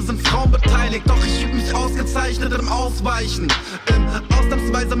fast jedem sind Frauen beteiligt. Doch ich üb mich ausgezeichnet im Ausweichen, im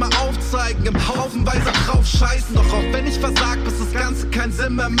ausnahmsweise mal aufzeigen, im haufenweise drauf scheißen. Doch auch wenn ich versag, bis das Ganze keinen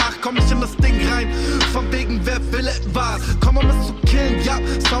Sinn mehr macht, komm ich in das Ding rein, von wegen wer will etwas. Komm um es zu killen, ja,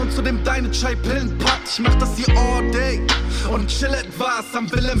 Sound zu dem deine Chai-Pillen packt. Ich mach das hier all day und chill etwas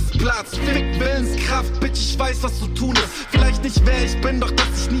am Wilhelmsplatz. Fick Willenskraft, Bitch, ich weiß, was zu tun ist. Vielleicht nicht wer ich bin, doch dass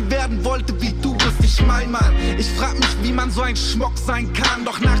ich nie werden wollte, wie du bist. Ich mein, Mann, ich frag mich, wie man so ein Schmock sein kann.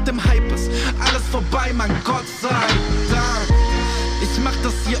 Doch nach dem Hype ist alles vorbei, Mann, Gott sei Dank. Ich mach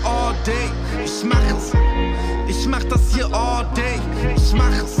das hier all day, ich mach es. Ich mach das hier all day, ich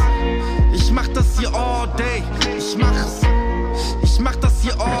mach es. Ich mach das hier all day, ich mach es. Ich mach das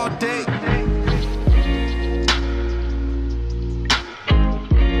hier all day.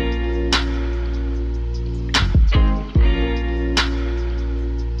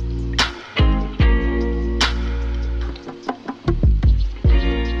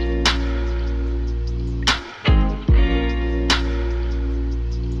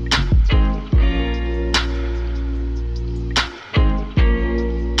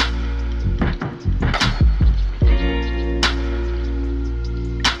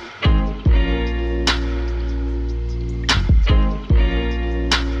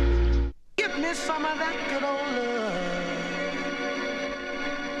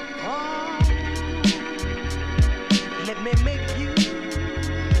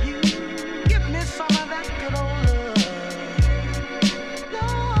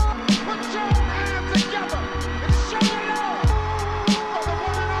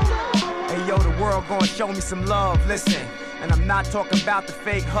 Show me some love, listen. And I'm not talking about the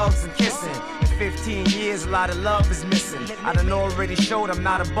fake hugs and kissing. In 15 years, a lot of love is missing. I done already showed I'm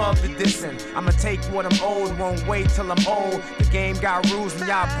not above the dissing. I'ma take what I'm owed, won't wait till I'm old. The game got rules and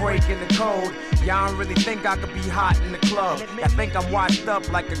y'all breaking the code. Y'all don't really think I could be hot in the club. I think I'm washed up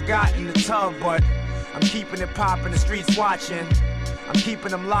like a got in the tub, but I'm keeping it poppin', the streets watching. I'm keeping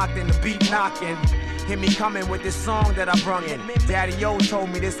them locked in the beat knocking. Hear me coming with this song that I brung in. Daddy-O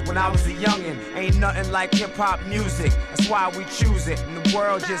told me this when I was a youngin'. Ain't nothing like hip-hop music, that's why we choose it. And the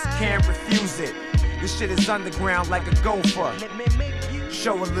world just can't refuse it. This shit is underground like a gopher.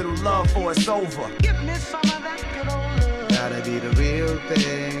 Show a little love for it's over. Give me some of that good old love. Gotta be the real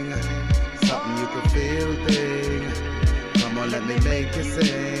thing, something you can feel thing. Come on, let me make you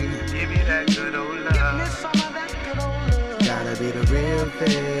sing. Give me that good old love. Give me some of that good old love. Gotta be the real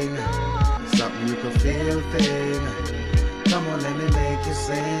thing, something you can feel thing. Come on, let me make you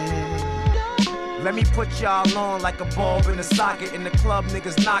sing. Let me put y'all on like a bulb in a socket. In the club,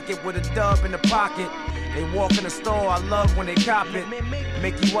 niggas knock it with a dub in the pocket. They walk in the store, I love when they cop it.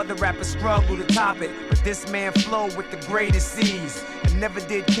 Make you other rappers struggle to top it. But this man flow with the greatest C's. And never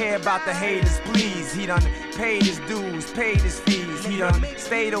did care about the haters, please. He done paid his dues, paid his fees. He done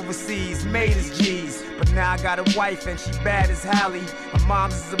stayed overseas, made his G's. But now I got a wife and she bad as Hallie. My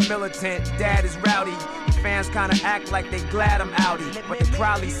mom's is a militant, dad is rowdy. The fans kinda act like they glad I'm outie. But they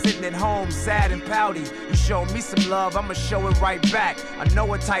probably sitting at home sad and pouty. You show me some love, I'ma show it right back. I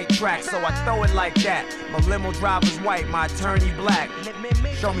know a tight track, so I throw it like that. My limo driver's white, my attorney black.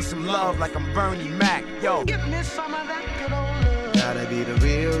 Show me some love like I'm Bernie Mac, yo. Give me some of that good old love. Gotta be the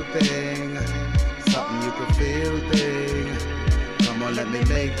real thing, something you can feel thing. Come on, let me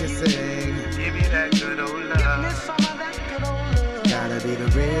make you sing. Give me that good old love. Give me some of that good old love. Gotta be the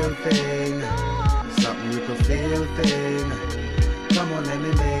real thing, something you can feel thing. Come on, let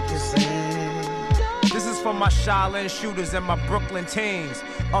me make you sing. This is for my Shaolin shooters and my Brooklyn teens.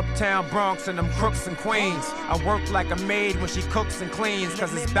 Uptown Bronx and them crooks and queens. I work like a maid when she cooks and cleans.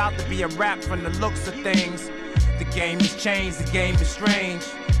 Cause it's about to be a rap from the looks of things. The game has changed, the game is strange.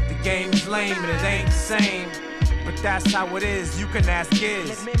 The game is lame and it ain't the same. But that's how it is, you can ask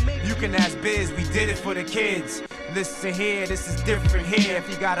Giz. You can ask Biz, we did it for the kids. Listen here, this is different here. If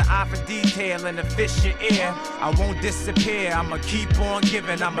you got an eye for detail and a fish in ear, I won't disappear. I'ma keep on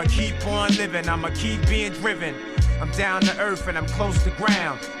giving, I'ma keep on living, I'ma keep being driven. I'm down to earth and I'm close to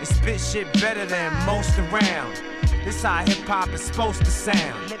ground. And spit shit better than most around. This how hip-hop is supposed to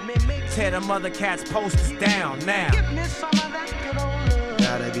sound. Tear them other cats' posters down now. Give me some of that good old love.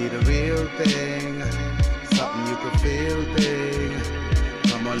 Gotta be the real thing, something you can feel thing.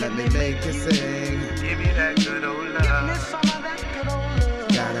 Come on, let me make you sing. Give me that good old love. Give me some of that good old love.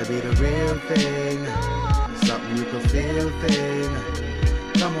 Gotta be the real thing, something you can feel thing.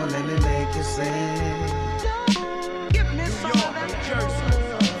 Come on, let me make you sing. New York, New Jersey,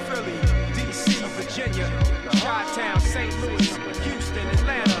 Philly, DC, Virginia, Chi-Town, St. Louis, Houston,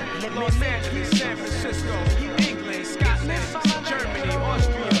 Atlanta, Los Angeles, San Francisco, England, Scotland, Germany,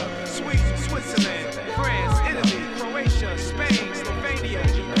 Austria, Sweden, Switzerland, France, Italy, Croatia, Spain, Slovenia,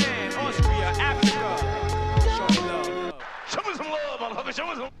 Japan, Austria, Africa. Show me love. Show me some love, motherfucker. Show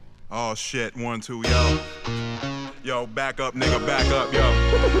me some. Oh shit, 1, 2, yo. Yo, back up, nigga, back up, yo.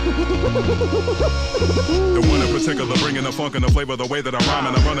 The one in particular, bringing the funk and the flavor, the way that I'm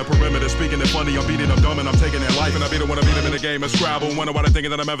rhyming. I'm running perimeter, speaking it funny, I'm beating them dumb and I'm taking their life. And I be the one to beat them in the game of Scrabble. Wonder why they're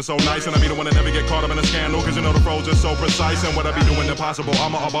thinking that I'm ever so nice. And I be the one to never get caught up in a scandal, cause you know the pros are so precise. And what I be doing impossible,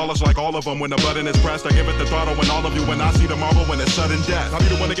 I'ma abolish like all of them. When the button is pressed, I give it the throttle. When all of you, when I see the marble, when it's sudden death, I be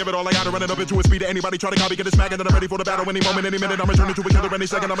the one to give it all I got to run it up into a speed to anybody try to copy, get it smacking, and I'm ready for the battle any moment, any minute. I'm returning to a killer any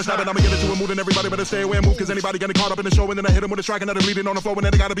second, I'ma stab it, I'ma get into a mood and everybody better stay away and move, cause anybody getting caught up in the show and then I hit him with a strike and I'm bleeding on the floor and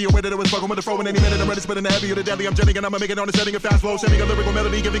then I gotta be aware that it was fucking with the flow and any minute I'm ready spitting the heavy or the deadly. I'm jetting and I'ma make it on the setting of fast flow, sending a lyrical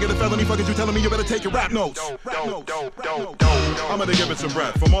melody, giving it a felony. Fucking you telling me you better take your rap notes. I'm gonna give it some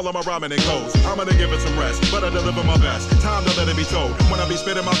breath from all of my rhyming and goes. I'm gonna give it some rest, but I deliver my best. Time to let it be told. When I be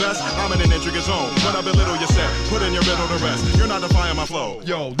spitting my best, I'm in an intricate zone. When I belittle your set, put in your riddle to rest. You're not defying my flow.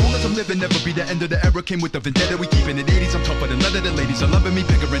 Yo, long as I'm living, never be the end of the era. Came with the vendetta, we keeping it 80s. I'm tougher than leather, the ladies are loving me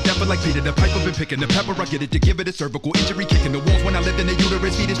bigger and deeper like Peter the Piper. Been picking the pepper, I get it to give it a cervical injury, kicking the walls when I lived in the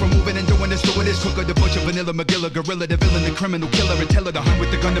uterus. Fetus from moving and doing this, cooker, the butcher, vanilla, McGilla, gorilla, the villain, the criminal killer, and teller, the hunt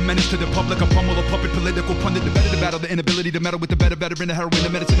with the gun, the menace to the public, a pummel, a puppet, political pundit, the better, the battle, the inability to meddle with the better in the heroin, the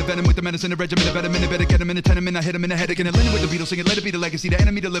medicine, the venom with the medicine, the regimen, the better minute, better get him in a tenement. I hit him in the head again, and Lennon with the Beatles singing, let it be the legacy, the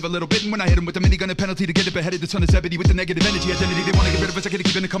enemy to live a little bit. And when I hit him with the minigun, a penalty to get it beheaded, the son of Zebedee with the negative energy identity. They want to get rid of us, I gotta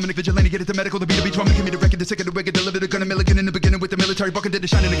keep in the coming, vigilante, get it to medical, the beat, drum, give me the record, the sick of the wicked, deliver the gun, a milligan in the beginning with the military bucket, did the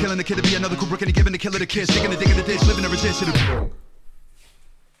shining, the killing, the kid to be another Kubrick, and he giving the killer the kiss, digging the dig in the ditch, living the resist.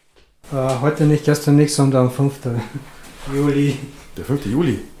 Heute nicht, gestern nicht, sondern am 5. Juli. Der 5.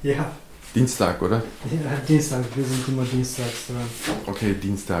 Juli? Ja. Dienstag, oder? Ja, Dienstag. Wir sind immer dienstags dran. Okay,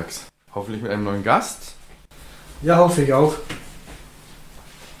 dienstags. Hoffentlich mit einem neuen Gast. Ja, hoffe ich auch.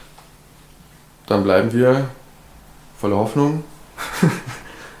 Dann bleiben wir voller Hoffnung.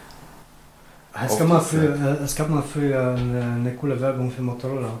 Es gab mal früher eine coole Werbung für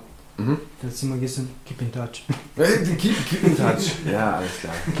Motorola. Mhm. Da ist immer gesagt, keep in touch. Keep in touch. Ja, alles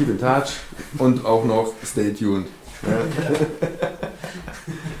klar. Keep in touch. Und auch noch stay tuned. Ja.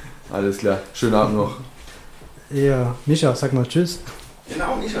 Alles klar. Schönen Abend noch. Ja, Mischa, sag mal tschüss.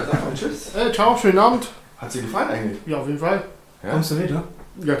 Genau, Mischa, sag mal tschüss. Ciao, schönen Abend. Hat's dir gefallen eigentlich? Ja, auf jeden Fall. Ja? Kommst du wieder?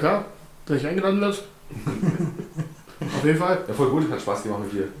 Ja klar, dass ich eingeladen wird. Auf jeden Fall. Ja, voll gut, hat Spaß gemacht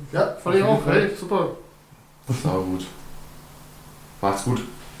mit dir. Ja, fand ich auch. Hey, super. Sau gut. Macht's gut.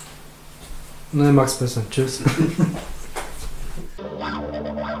 Nein, mach's besser. Tschüss.